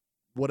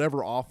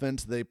whatever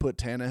offense they put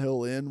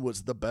Tannehill in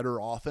was the better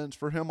offense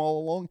for him all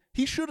along,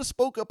 he should have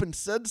spoke up and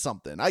said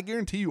something. I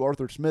guarantee you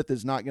Arthur Smith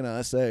is not going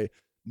to say,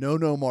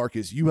 no,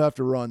 Marcus, you have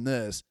to run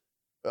this.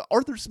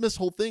 Arthur Smith's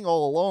whole thing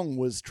all along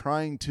was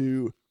trying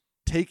to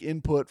take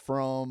input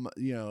from,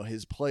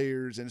 his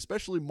players and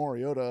especially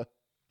Mariota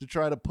to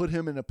try to put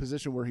him in a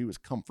position where he was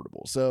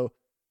comfortable. So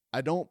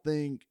I don't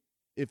think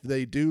if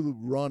they do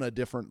run a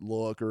different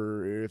look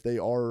or if they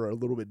are a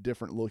little bit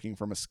different looking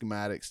from a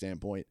schematic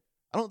standpoint,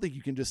 I don't think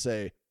you can just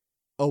say,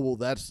 oh, well,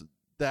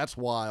 that's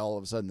why all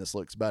of a sudden this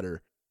looks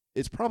better.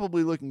 It's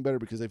probably looking better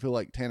because they feel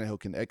like Tannehill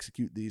can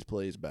execute these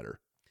plays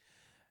better.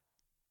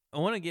 I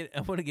want to get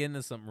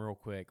into something real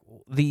quick.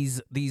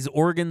 These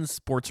Oregon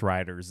sports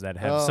writers that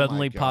have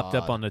suddenly popped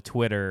up on the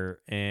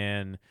Twitter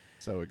and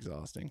so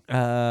exhausting.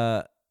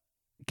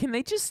 Can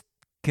they just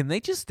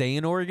stay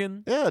in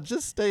Oregon? Yeah,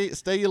 just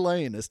stay your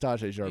lane, as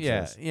Tajay Sharp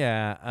says.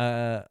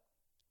 Yeah.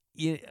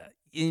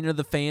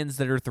 The fans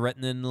that are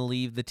threatening to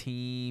leave the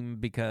team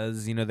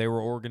because they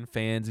were Oregon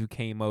fans who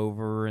came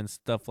over and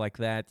stuff like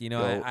that.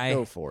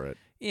 Go for it.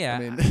 Yeah, I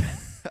mean,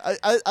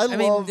 I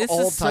love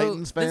all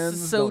Titans fans.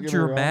 This is so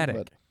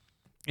dramatic.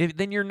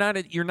 Then you're not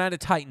a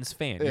Titans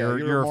fan. Yeah,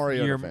 you're a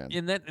Mariota fan,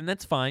 and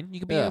that's fine. You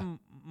can be a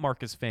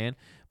Marcus fan,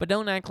 but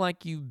don't act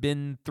like you've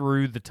been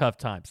through the tough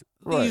times.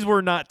 Right. These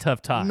were not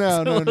tough times.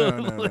 No.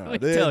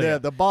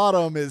 The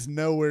bottom is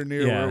nowhere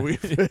near where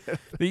we've been.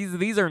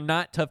 These are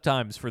not tough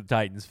times for the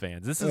Titans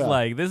fans. This is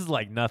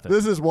like nothing.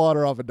 This is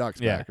water off a duck's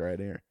back right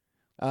here.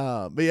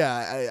 But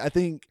yeah, I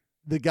think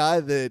the guy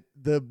that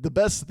the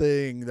best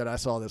thing that I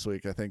saw this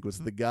week, I think, was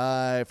the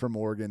guy from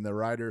Oregon, the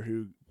writer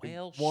who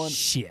won.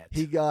 Shit.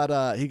 He got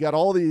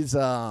all these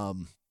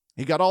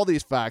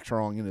facts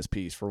wrong in his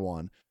piece, for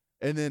one.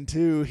 And then,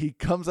 two, he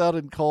comes out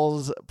and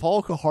calls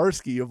Paul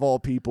Kuharsky, of all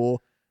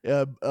people,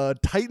 a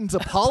Titans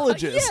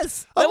apologist.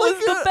 Yes, that was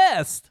the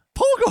best.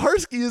 Paul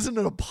Kuharsky isn't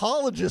an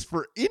apologist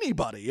for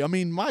anybody. I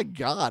mean, my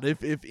God,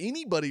 if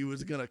anybody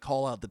was going to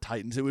call out the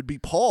Titans, it would be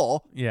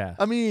Paul. Yeah.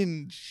 I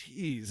mean,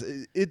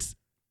 jeez, it's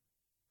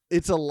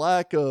a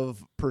lack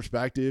of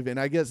perspective. And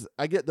I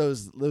get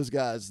those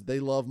guys. They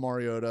love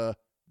Mariota.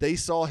 They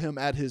saw him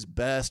at his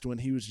best when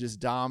he was just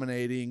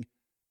dominating,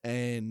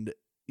 and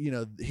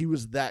he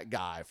was that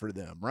guy for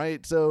them,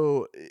 right?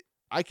 So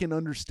I can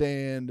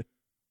understand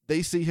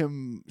they see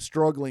him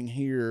struggling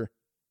here.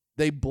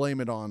 They blame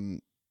it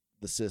on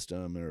the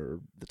system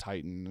or the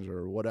Titans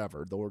or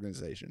whatever, the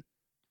organization.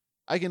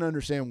 I can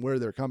understand where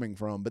they're coming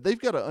from, but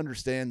they've got to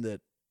understand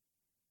that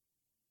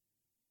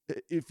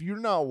if you're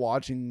not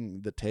watching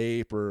the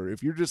tape or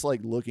if you're just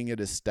like looking at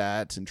his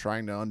stats and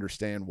trying to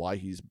understand why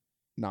he's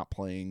not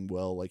playing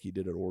well like he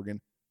did at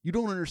Oregon, you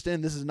don't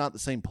understand this is not the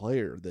same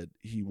player that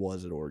he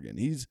was at Oregon.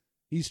 He's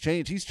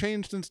changed. He's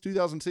changed since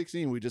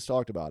 2016. We just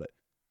talked about it.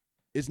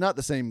 It's not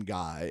the same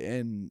guy,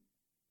 and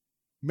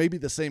maybe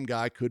the same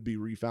guy could be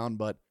refound,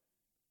 but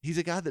he's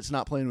a guy that's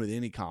not playing with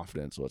any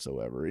confidence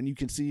whatsoever, and you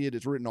can see it.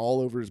 It's written all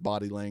over his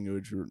body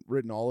language,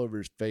 written all over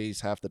his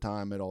face half the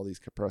time at all these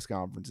press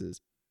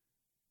conferences,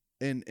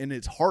 and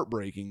it's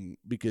heartbreaking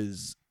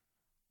because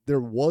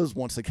there was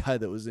once a guy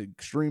that was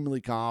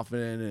extremely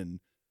confident and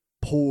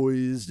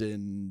poised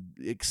and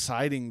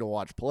exciting to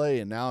watch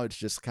play, and now it's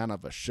just kind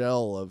of a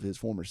shell of his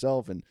former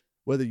self. And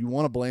whether you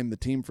want to blame the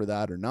team for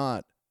that or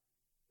not,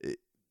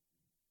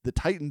 the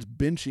Titans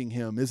benching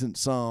him isn't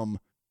some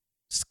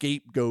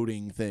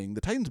scapegoating thing.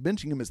 The Titans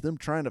benching him is them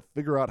trying to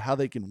figure out how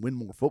they can win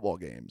more football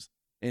games,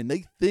 and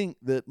they think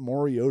that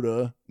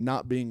Mariota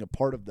not being a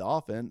part of the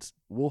offense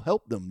will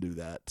help them do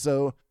that.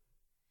 So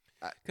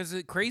Because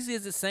crazy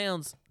as it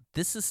sounds,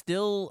 this is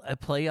still a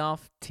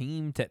playoff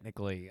team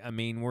technically. I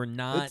mean, we're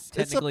not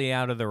technically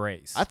out of the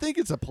race. I think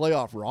it's a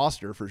playoff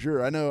roster for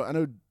sure. I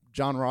know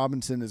John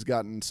Robinson has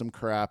gotten some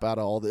crap out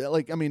of all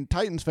the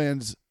Titans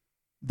fans,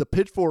 the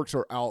pitchforks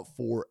are out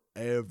for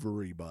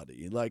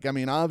everybody.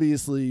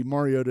 Obviously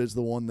Mariota is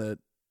the one that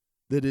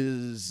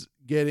is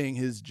getting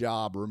his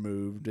job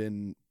removed,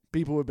 and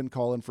people have been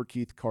calling for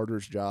Keith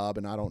Carter's job,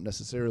 and I don't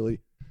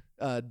necessarily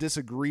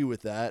disagree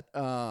with that.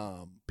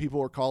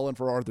 People are calling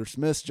for Arthur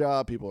Smith's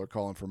job. People are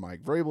calling for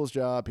Mike Vrabel's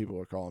job.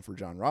 People are calling for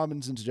John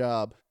Robinson's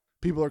job.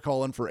 People are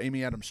calling for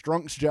Amy Adams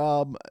Strunk's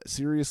job.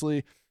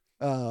 Seriously.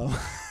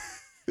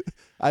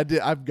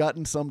 I've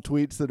gotten some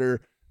tweets that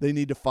they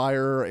need to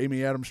fire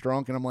Amy Adams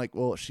Strunk, and I'm like,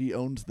 well, she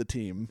owns the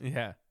team.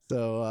 Yeah.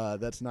 So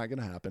that's not going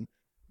to happen.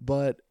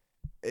 But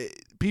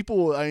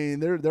people,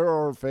 there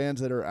are fans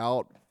that are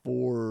out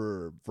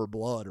for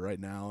blood right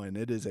now, and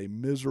it is a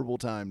miserable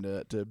time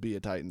to be a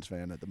Titans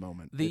fan at the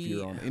moment if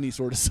you're on any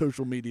sort of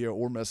social media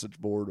or message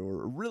board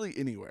or really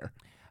anywhere.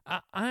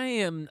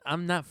 I'm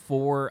not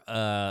for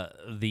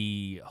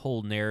the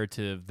whole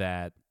narrative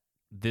that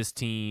this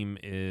team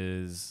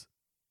is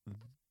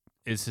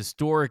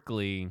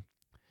historically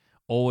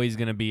always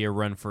going to be a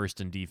run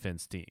first and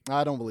defense team.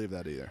 I don't believe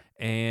that either.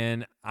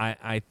 And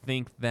I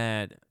think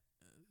that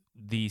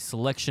the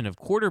selection of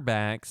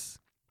quarterbacks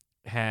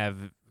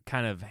have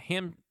kind of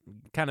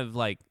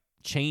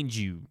change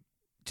you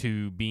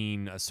to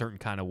being a certain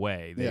kind of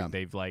way.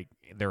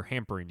 They're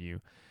hampering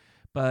you.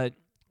 But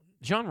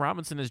John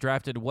Robinson has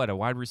drafted a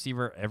wide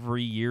receiver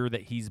every year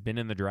that he's been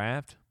in the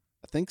draft?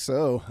 I think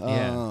so.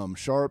 Yeah.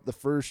 Sharp the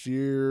first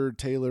year,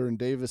 Taylor and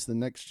Davis the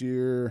next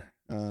year.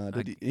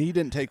 He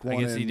didn't take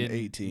one in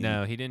 18.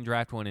 No, he didn't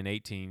draft one in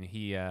 18.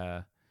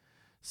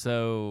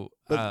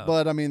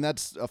 But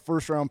that's a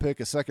first-round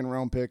pick, a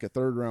second-round pick, a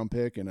third-round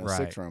pick, and a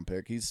sixth-round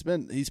pick. He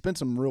spent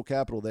some real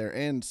capital there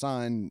and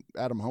signed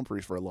Adam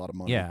Humphries for a lot of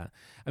money. Yeah,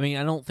 I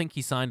don't think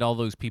he signed all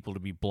those people to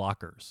be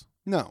blockers.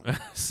 No,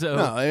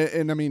 no,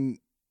 and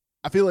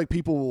I feel like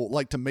people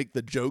like to make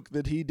the joke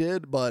that he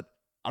did, but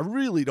I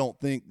really don't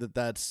think that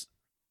that's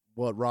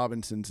what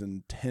Robinson's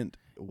intent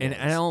was. And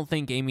I don't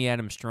think Amy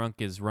Adams Strunk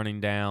is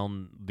running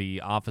down the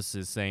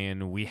offices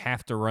saying we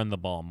have to run the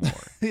ball more.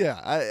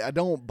 Yeah, I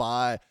don't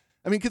buy.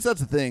 Because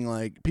that's the thing.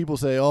 Like, people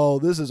say, "Oh,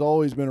 this has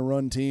always been a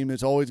run team.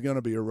 It's always going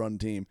to be a run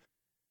team."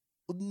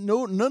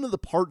 No, none of the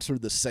parts are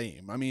the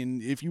same.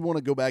 If you want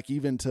to go back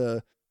even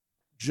to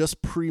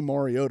just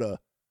pre-Mariota,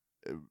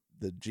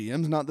 the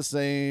GM's not the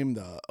same.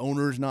 The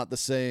owner's not the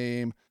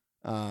same.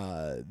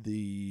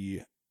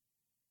 The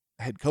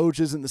head coach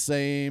isn't the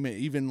same.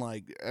 Even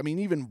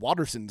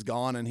Watterson's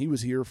gone, and he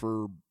was here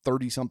for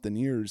 30-something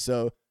years.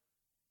 So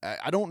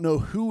I don't know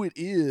who it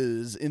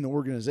is in the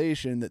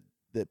organization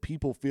that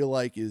people feel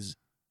like is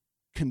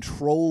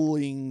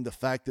controlling the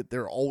fact that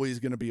they're always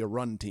going to be a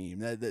run team.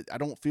 That I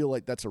don't feel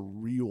like that's a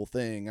real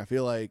thing. I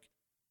feel like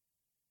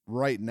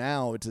right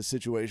now it's a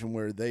situation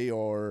where they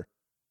are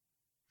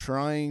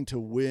trying to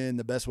win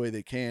the best way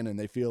they can, and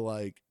they feel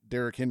like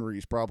Derrick Henry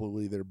is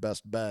probably their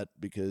best bet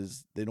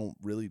because they don't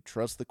really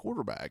trust the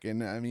quarterback.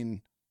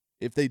 And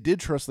if they did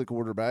trust the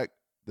quarterback,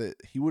 that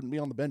he wouldn't be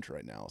on the bench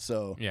right now.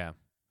 So yeah,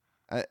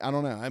 I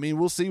don't know.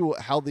 We'll see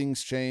how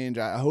things change.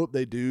 I hope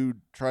they do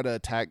try to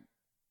attack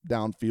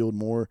downfield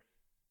more.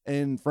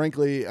 And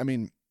frankly,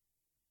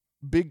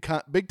 big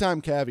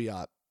time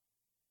caveat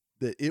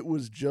that it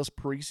was just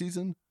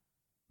preseason,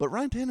 but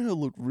Ryan Tannehill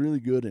looked really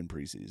good in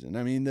preseason.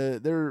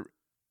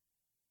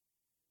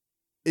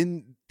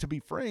 To be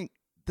frank,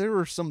 there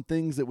are some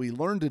things that we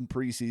learned in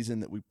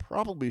preseason that we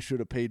probably should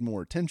have paid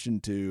more attention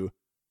to,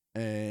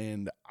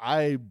 and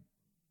I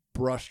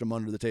brushed them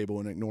under the table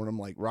and ignored them.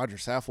 Like Roger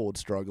Saffold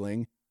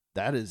struggling,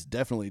 that is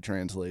definitely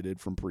translated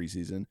from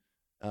preseason.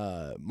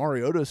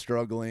 Mariota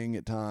struggling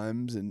at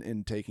times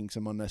and taking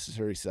some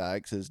unnecessary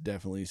sacks is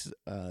definitely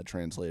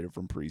translated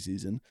from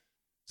preseason.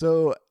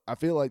 So I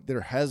feel like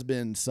there has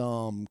been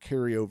some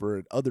carryover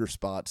at other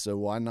spots. So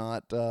why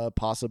not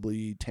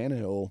possibly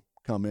Tannehill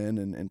come in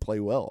and play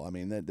well?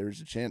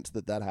 There's a chance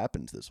that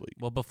happens this week.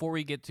 Well, before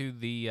we get to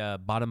the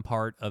bottom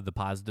part of the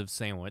positive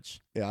sandwich,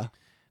 yeah,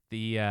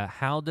 the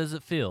how does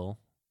it feel?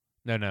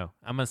 No,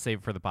 I'm going to save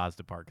it for the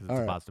positive part because it's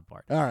the positive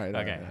part. All right.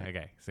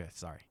 Okay.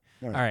 Sorry.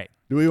 All right.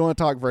 Do we want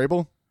to talk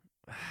Vrabel?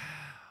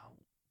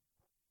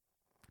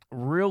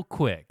 Real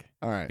quick.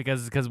 All right.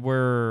 Because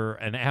we're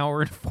an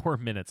hour and 4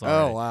 minutes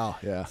already. Oh, wow.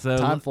 Yeah. So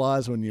time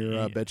flies when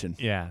you're bitching.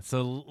 Yeah.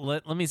 So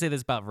let me say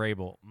this about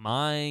Vrabel.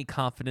 My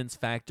confidence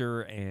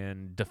factor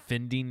and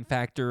defending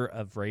factor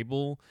of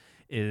Vrabel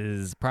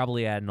is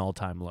probably at an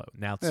all-time low.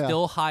 Now, it's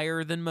still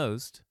higher than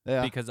most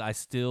because I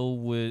still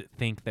would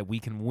think that we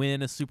can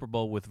win a Super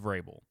Bowl with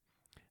Vrabel.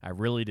 I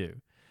really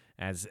do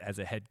as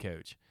a head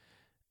coach.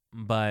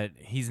 But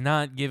he's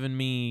not giving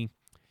me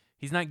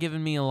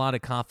a lot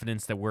of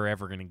confidence that we're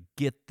ever going to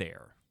get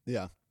there.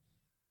 Yeah.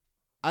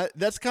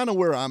 That's kind of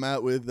where I'm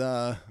at with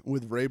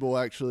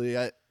Vrabel, actually.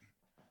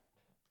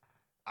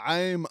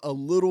 I'm a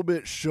little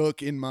bit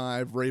shook in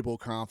my Vrabel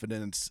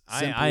confidence.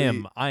 I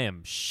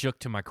am shook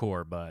to my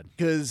core, bud.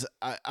 Because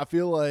I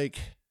feel like,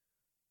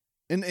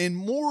 and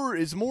more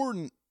is more.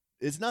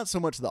 It's not so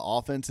much the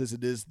offense as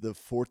it is the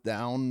fourth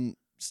down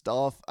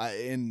stuff.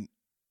 I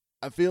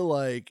feel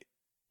like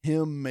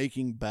him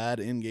making bad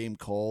in-game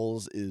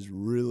calls is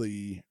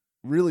really,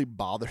 really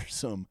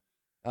bothersome.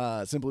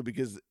 Simply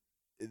because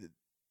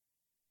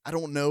I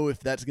don't know if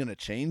that's going to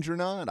change or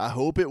not. I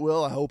hope it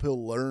will. I hope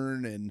he'll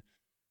learn, and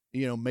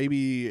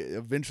maybe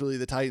eventually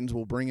the Titans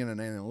will bring in an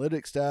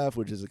analytics staff,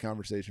 which is a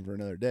conversation for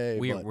another day.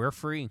 We're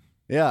free.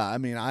 Yeah, I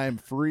mean, I am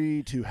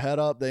free to head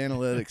up the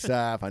analytics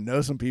staff. I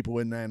know some people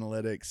in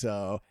analytics,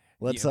 so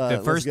let's go.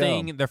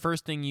 The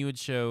first thing you would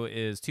show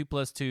is 2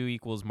 + 2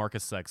 =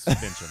 Marcus Sykes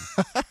suspension.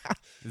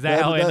 Is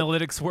that how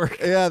analytics work?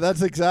 Yeah,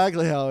 that's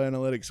exactly how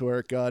analytics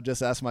work.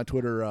 Just ask my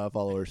Twitter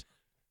followers.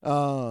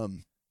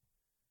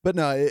 But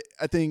no,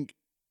 I think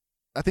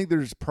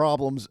there's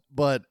problems,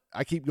 but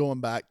I keep going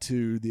back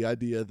to the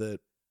idea that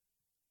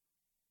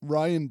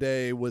Ryan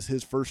Day was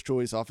his first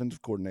choice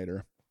offensive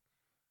coordinator.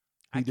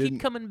 I keep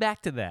coming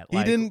back to that.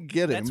 He didn't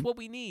get him. That's what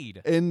we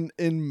need. And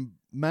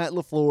Matt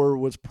LaFleur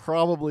was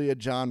probably a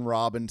John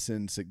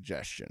Robinson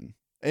suggestion.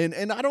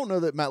 And I don't know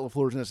that Matt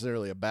LaFleur is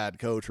necessarily a bad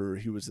coach or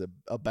he was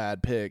a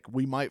bad pick.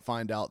 We might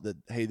find out that,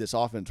 hey, this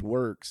offense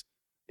works.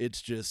 It's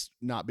just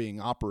not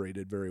being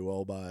operated very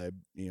well by,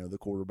 the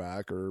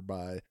quarterback or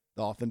by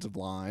the offensive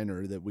line,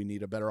 or that we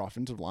need a better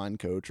offensive line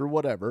coach or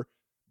whatever.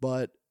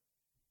 But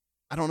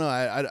I don't know.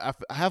 I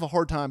have a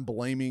hard time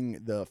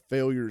blaming the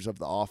failures of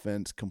the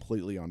offense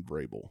completely on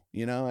Vrabel.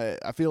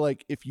 I feel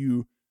like if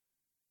you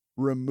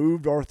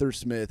removed Arthur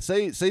Smith,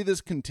 say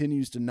this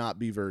continues to not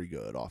be very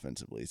good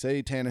offensively.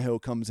 Say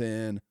Tannehill comes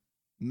in,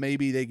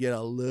 maybe they get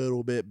a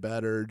little bit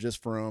better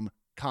just from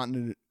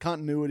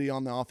continuity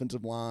on the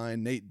offensive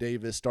line, Nate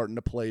Davis starting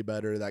to play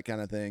better, that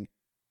kind of thing.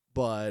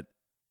 But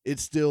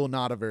it's still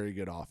not a very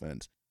good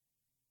offense.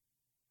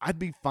 I'd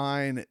be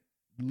fine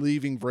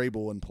leaving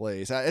Vrabel in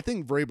place. I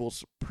think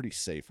Vrabel's pretty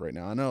safe right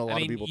now. I know a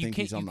lot of people think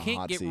he's on the hot seat. You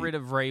can't get rid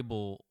of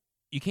Vrabel.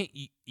 You can't.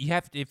 You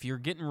have to. If you're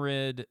getting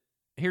rid,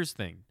 here's the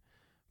thing: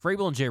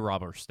 Vrabel and J.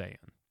 Rob are staying.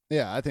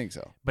 Yeah, I think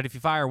so. But if you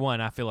fire one,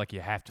 I feel like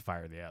you have to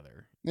fire the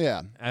other.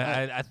 Yeah,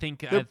 I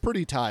think they're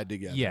pretty tied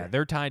together. Yeah,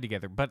 they're tied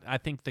together. But I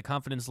think the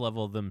confidence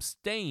level of them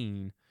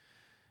staying,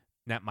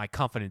 not my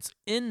confidence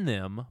in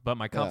them, but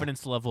my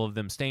confidence level of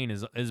them staying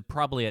is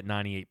probably at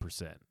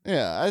 98%.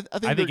 Yeah, I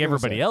think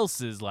everybody else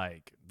is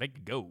like, they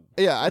could go.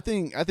 Yeah, I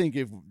think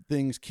if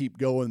things keep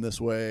going this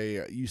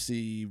way, you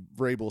see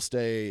Vrabel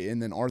stay,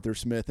 and then Arthur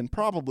Smith and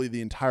probably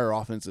the entire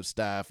offensive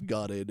staff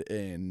gutted,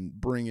 and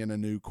bring in a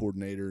new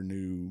coordinator,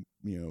 new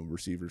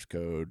receivers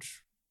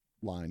coach,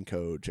 line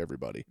coach,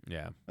 everybody.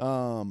 Yeah.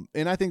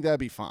 And I think that'd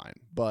be fine.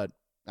 But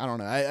I don't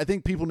know. I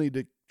think people need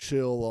to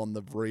chill on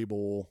the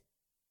Vrabel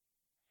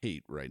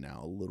hate right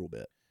now a little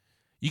bit.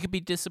 You could be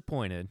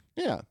disappointed.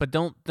 Yeah. But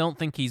don't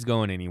think he's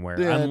going anywhere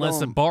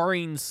unless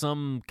barring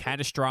some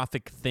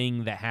catastrophic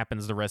thing that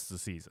happens the rest of the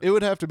season. It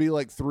would have to be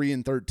like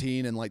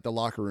 3-13 and like the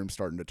locker room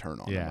starting to turn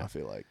on him, I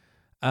feel like.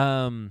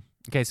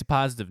 Okay, so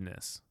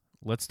positiveness.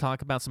 Let's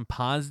talk about some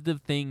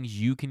positive things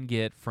you can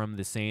get from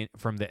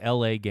the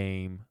LA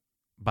game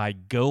by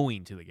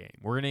going to the game.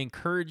 We're going to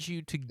encourage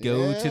you to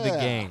go to the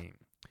game.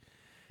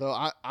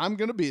 So I'm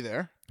going to be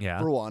there. Yeah.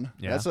 For one.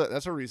 Yeah.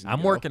 That's a reason.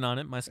 I'm working on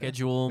it. My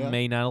schedule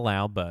may not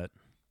allow, but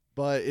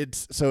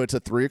it's a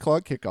 3:00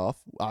 kickoff.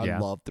 I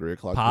love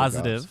 3:00.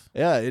 Positive. Kickoffs.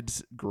 Yeah,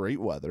 it's great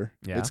weather.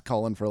 Yeah. It's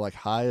calling for like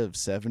high of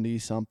 70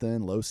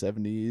 something, low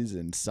 70s,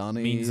 and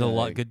sunny. Means a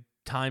lot good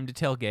time to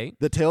tailgate.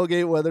 The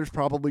tailgate weather's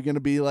probably going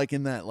to be like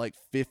in that like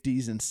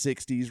 50s and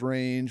 60s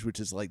range,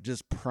 which is like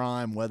just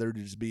prime weather to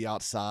just be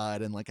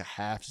outside and like a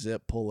half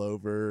zip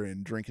pullover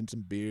and drinking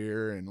some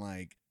beer and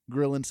like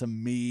grilling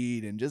some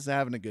meat and just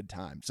having a good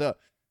time. So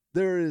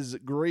there's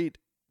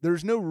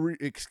no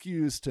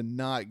excuse to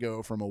not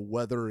go from a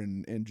weather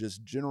and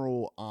just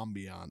general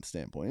ambiance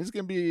standpoint. It's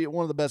going to be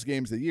one of the best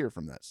games of the year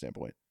from that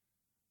standpoint.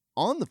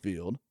 On the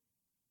field,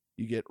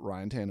 you get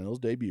Ryan Tannehill's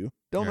debut.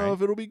 Don't know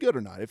if it'll be good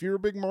or not. If you're a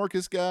big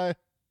Marcus guy,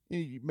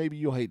 maybe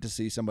you'll hate to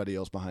see somebody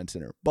else behind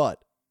center.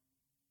 But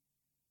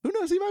who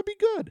knows? He might be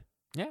good.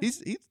 Yeah.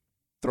 He's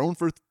thrown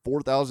for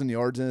 4,000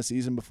 yards in a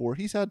season before.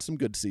 He's had some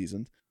good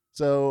seasons.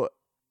 So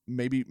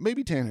maybe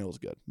Tannehill's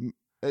good.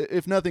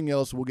 If nothing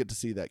else, we'll get to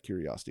see that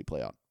curiosity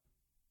play out.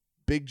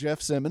 Big Jeff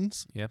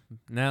Simmons. Yep.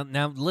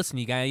 Now listen,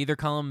 you gotta either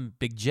call him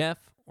Big Jeff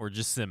or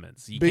just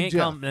Simmons. You Big can't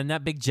Jeff. call him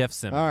not Big Jeff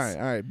Simmons.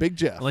 All right, Big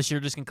Jeff. Unless you're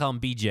just gonna call him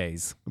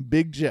BJ's.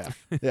 Big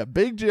Jeff. Yeah,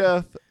 Big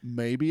Jeff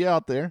may be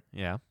out there.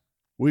 Yeah.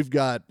 We've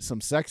got some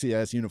sexy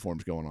ass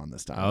uniforms going on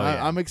this time.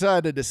 Yeah. I'm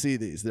excited to see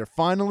these. They're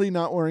finally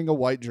not wearing a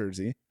white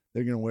jersey.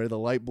 They're going to wear the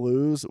light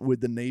blues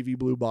with the navy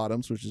blue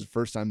bottoms, which is the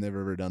first time they've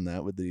ever done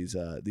that with these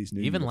new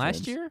Even uniforms.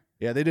 last year?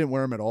 Yeah, they didn't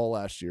wear them at all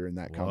last year in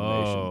that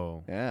combination.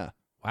 Whoa. Yeah.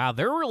 Wow,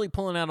 they're really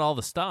pulling out all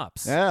the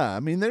stops. Yeah, I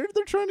mean they're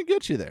trying to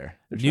get you there.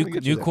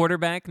 New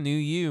quarterback, new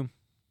you.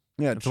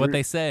 Yeah, that's what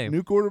they say.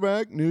 New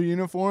quarterback, new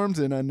uniforms,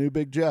 and a new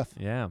Big Jeff.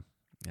 Yeah.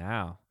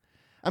 Wow.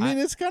 I mean,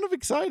 it's kind of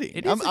exciting.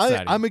 It is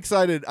exciting. I'm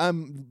excited.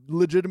 I'm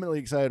legitimately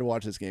excited to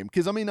watch this game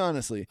because, I mean,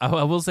 honestly.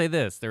 I will say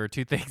this. There are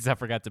two things I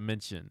forgot to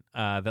mention.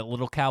 That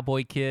little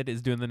cowboy kid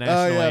is doing the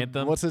national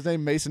anthem. What's his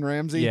name? Mason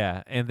Ramsey?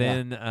 Yeah, and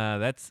then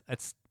that's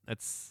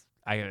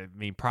I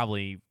mean,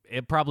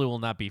 it probably will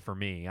not be for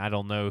me. I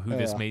don't know who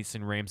this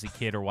Mason Ramsey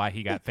kid or why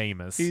he got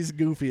famous. He's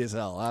goofy as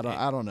hell.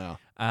 I don't know.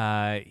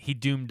 He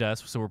doomed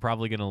us, so we're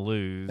probably gonna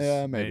lose.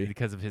 Yeah, maybe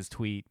because of his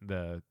tweet,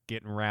 the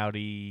getting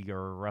rowdy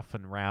or rough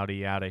and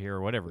rowdy out of here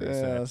or whatever.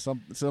 Yeah,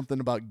 something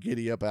about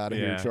giddy up out of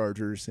here,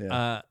 Chargers.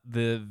 Yeah.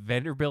 The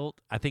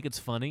Vanderbilt. I think it's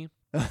funny.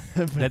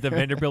 that the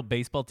Vanderbilt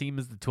baseball team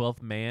is the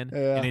 12th man,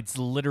 and it's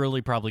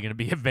literally probably going to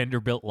be a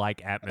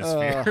Vanderbilt-like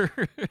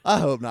atmosphere. I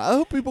hope not. I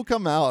hope people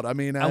come out. I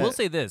mean, I will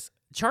say this.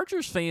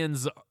 Chargers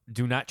fans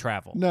do not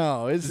travel.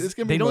 No, it's going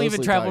to be. They don't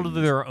even travel Titans.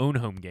 to their own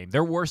home game.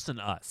 They're worse than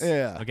us.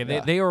 Yeah. Okay.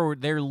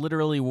 They're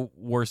literally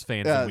worse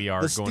fans than we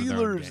are. The going to their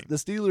own game. The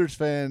Steelers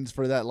fans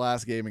for that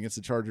last game against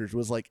the Chargers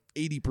was like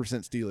 80%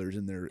 Steelers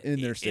in their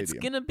stadium. It's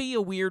gonna be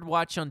a weird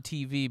watch on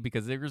TV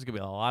because there's gonna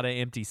be a lot of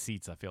empty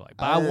seats. I feel like,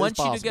 but I want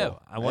you to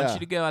go. I want you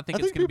to go. I think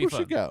it's gonna be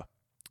fun. People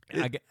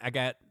should go. I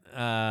got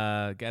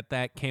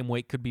that. Cam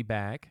Wake could be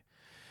back.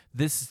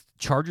 This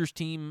Chargers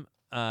team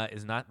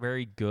is not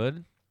very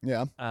good.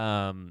 Yeah.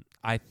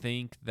 I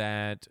think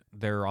that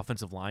their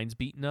offensive line's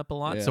beaten up a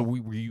lot, so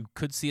we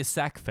could see a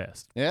sack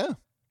fest. Yeah.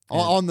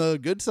 On the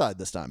good side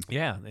this time.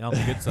 Yeah, on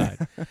the good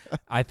side.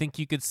 I think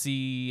you could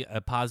see a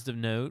positive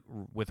note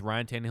with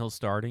Ryan Tannehill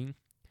starting.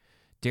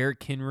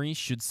 Derrick Henry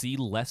should see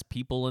less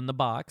people in the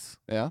box.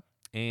 Yeah.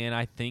 And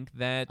I think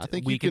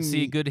we can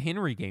see a good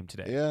Henry game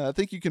today. Yeah, I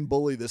think you can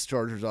bully this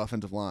Chargers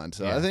offensive line.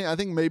 So I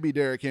think maybe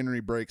Derrick Henry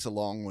breaks a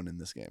long one in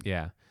this game.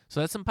 Yeah. So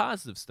that's some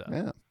positive stuff.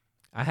 Yeah.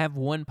 I have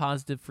one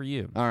positive for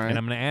you. All right. And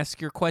I'm going to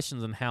ask your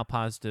questions on how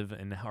positive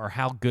or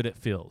how good it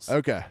feels.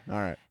 Okay. All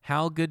right.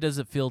 How good does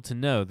it feel to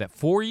know that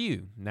for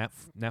you, not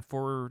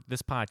for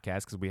this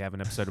podcast because we have an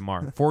episode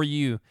tomorrow, for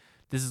you,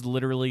 this is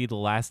literally the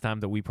last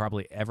time that we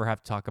probably ever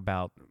have to talk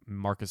about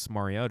Marcus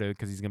Mariota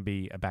because he's going to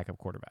be a backup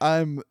quarterback.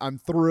 I'm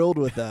thrilled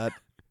with that,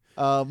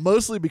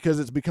 mostly because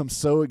it's become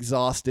so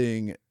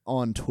exhausting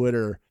on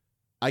Twitter.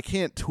 I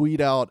can't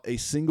tweet out a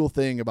single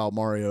thing about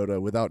Mariota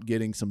without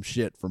getting some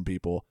shit from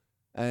people.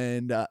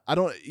 And I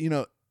don't,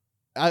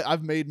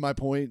 I've made my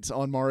points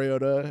on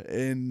Mariota,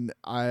 and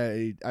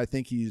I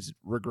think he's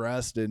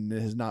regressed and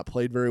has not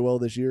played very well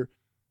this year.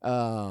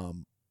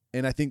 And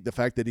I think the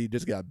fact that he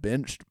just got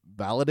benched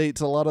validates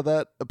a lot of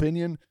that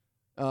opinion.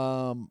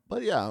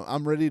 But yeah,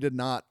 I'm ready to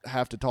not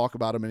have to talk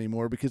about him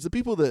anymore because the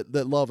people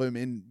that love him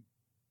and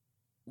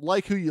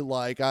like who you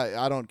like,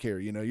 I don't care.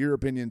 Your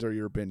opinions are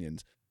your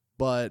opinions.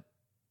 But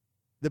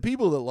the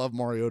people that love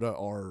Mariota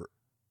are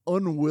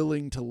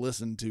unwilling to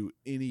listen to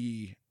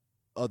any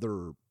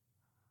other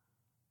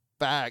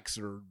facts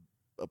or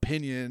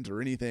opinions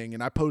or anything.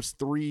 And I post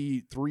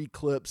three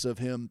clips of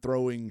him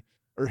throwing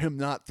or him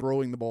not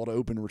throwing the ball to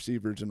open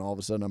receivers, and all of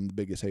a sudden I'm the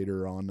biggest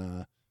hater on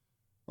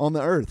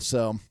the earth.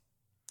 So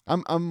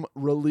I'm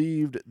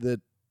relieved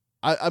that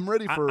I'm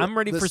ready for. I'm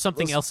ready for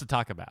something else to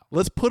talk about.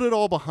 Let's put it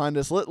all behind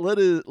us. Let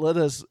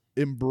us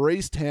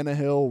embrace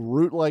Tannehill,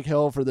 root like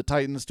hell for the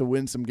Titans to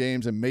win some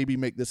games, and maybe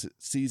make this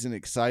season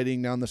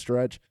exciting down the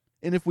stretch.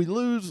 And if we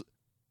lose,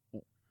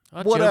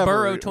 whatever, Joe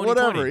Burrow 2020.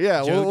 Whatever,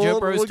 yeah, Joe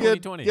Burrow's we'll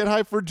 2020. Get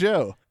hyped for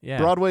Joe. Yeah,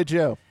 Broadway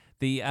Joe.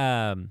 The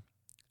I'm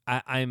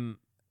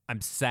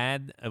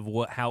sad of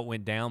how it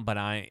went down, but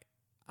I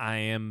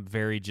am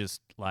very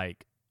just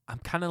like I'm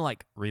kind of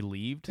like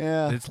relieved.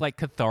 Yeah, it's like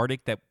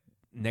cathartic that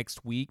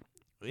next week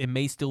it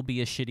may still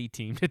be a shitty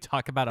team to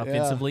talk about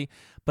offensively,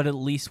 but at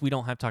least we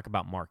don't have to talk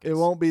about Marcus. It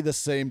won't be the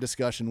same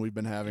discussion we've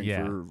been having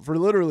for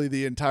literally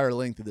the entire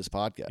length of this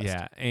podcast.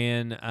 Yeah,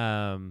 and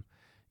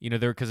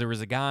there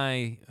was a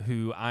guy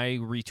who I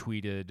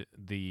retweeted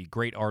the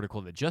great article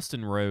that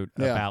Justin wrote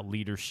about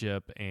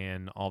leadership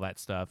and all that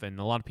stuff, and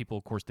a lot of people,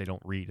 of course, they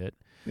don't read it.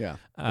 Yeah,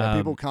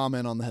 people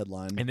comment on the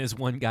headline. And this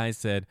one guy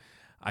said,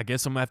 I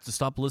guess I'm going to have to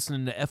stop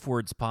listening to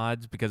F-words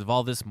pods because of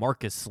all this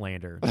Marcus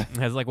slander. I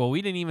was like, well,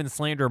 we didn't even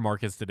slander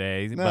Marcus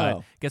today. No.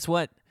 But guess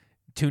what?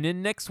 Tune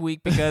in next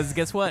week because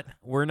guess what?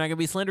 We're not going to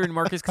be slandering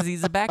Marcus because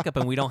he's a backup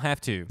and we don't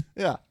have to.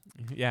 Yeah.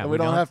 Yeah. We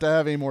don't have to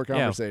have any more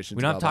conversations.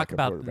 We don't have to talk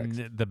about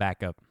the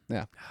backup.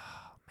 Yeah.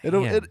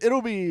 Oh,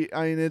 it'll be,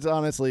 I mean,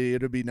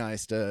 it'll be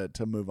nice to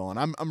move on.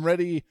 I'm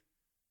ready.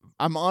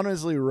 I'm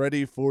honestly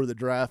ready for the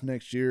draft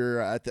next year.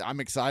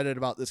 I'm excited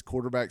about this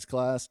quarterbacks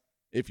class.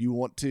 If you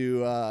want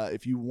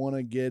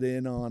to get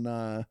in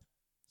on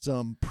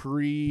some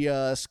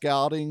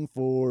pre-scouting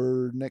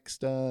for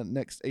next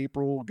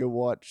April, go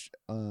watch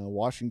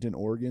Washington,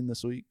 Oregon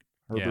this week.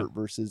 Herbert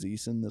versus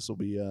Eason. This will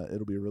be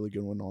it'll be a really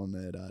good one on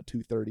at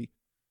 2:30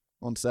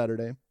 on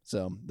Saturday.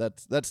 So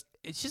that's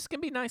it's just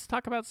gonna be nice to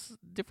talk about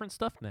different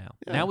stuff now.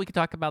 Yeah. Now we can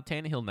talk about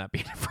Tannehill not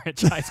being a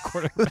franchise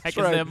quarterback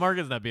instead of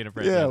Marcus not being a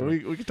franchise. Yeah,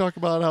 we can talk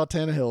about how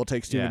Tannehill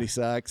takes too many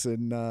sacks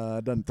and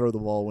doesn't throw the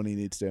ball when he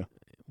needs to.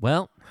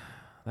 Well,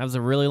 that was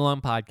a really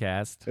long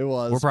podcast. It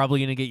was. We're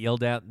probably going to get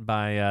yelled at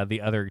by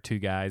the other two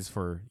guys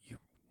for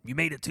You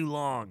made it too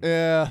long.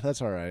 Yeah,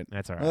 that's all right.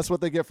 That's all right. That's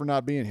what they get for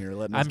not being here.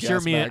 Letting us I'm sure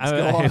gas me and bags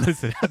go on.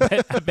 listen.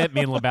 I bet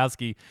me and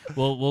Lebowski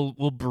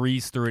we'll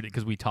breeze through it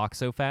because we talk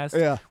so fast.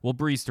 Yeah. We'll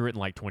breeze through it in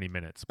like 20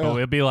 minutes, but Yeah.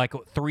 it'll be like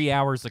 3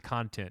 hours of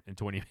content in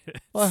 20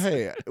 minutes. Well,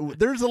 hey,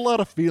 there's a lot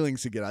of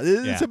feelings to get out.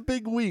 It's Yeah. a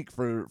big week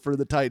for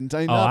the Titans. I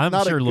mean, Oh, I'm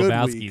not sure a good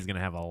Lebowski's week. gonna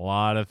have a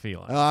lot of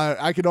feelings.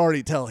 I could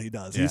already tell he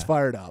does. He's Yeah.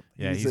 fired up.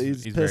 Yeah, he's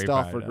he's pissed very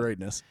off fired for up.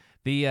 greatness.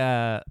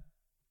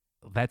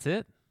 That's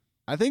it.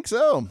 I think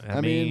so. I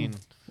mean,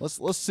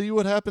 let's see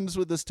what happens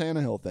with this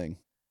Tannehill thing.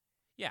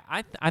 yeah,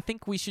 I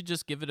think we should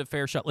just give it a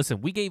fair shot.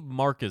 Listen, we gave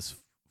Marcus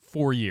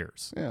 4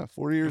 years. Yeah,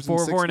 4 years, Four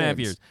and 6 and a half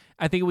games. years.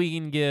 I think we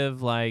can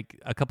give like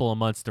a couple of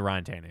months to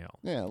Ryan Tannehill.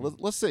 Yeah,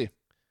 let's see.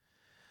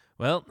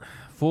 Well,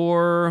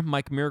 for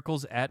Mike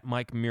Miracles at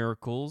Mike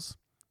Miracles,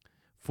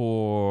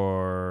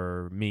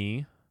 for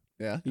me,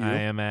 Yeah, you. I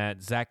am at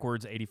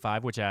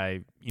ZachWords85, which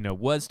I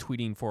was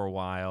tweeting for a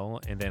while,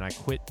 and then I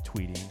quit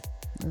tweeting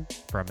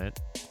from it.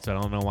 So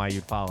I don't know why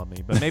you'd follow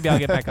me, but maybe I'll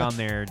get back on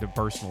there to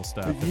personal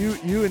stuff.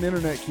 You and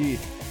Internet Key.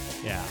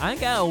 Yeah, I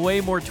got way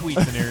more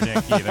tweets than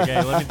Internet Kid.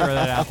 Okay, let me throw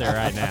that out there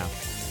right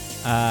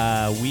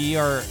now. We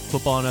are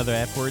Football and Other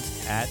F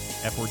Words at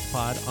F Words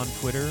Pod on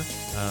Twitter.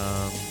 Did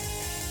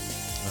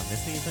I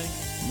miss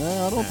anything?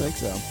 No, I don't No. think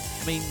so.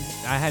 I mean,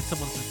 I had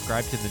someone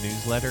subscribe to the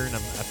newsletter, and I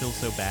feel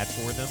so bad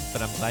for them,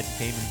 but I'm glad you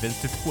came and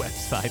visited the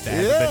website that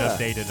hasn't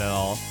been updated at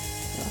all.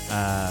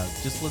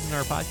 Just listen to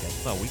our podcast.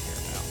 That's all we care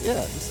about.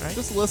 Yeah,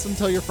 just listen,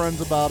 tell your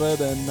friends about it,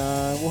 and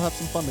we'll have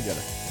some fun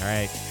together. All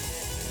right.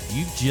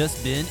 You've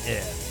just been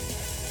F.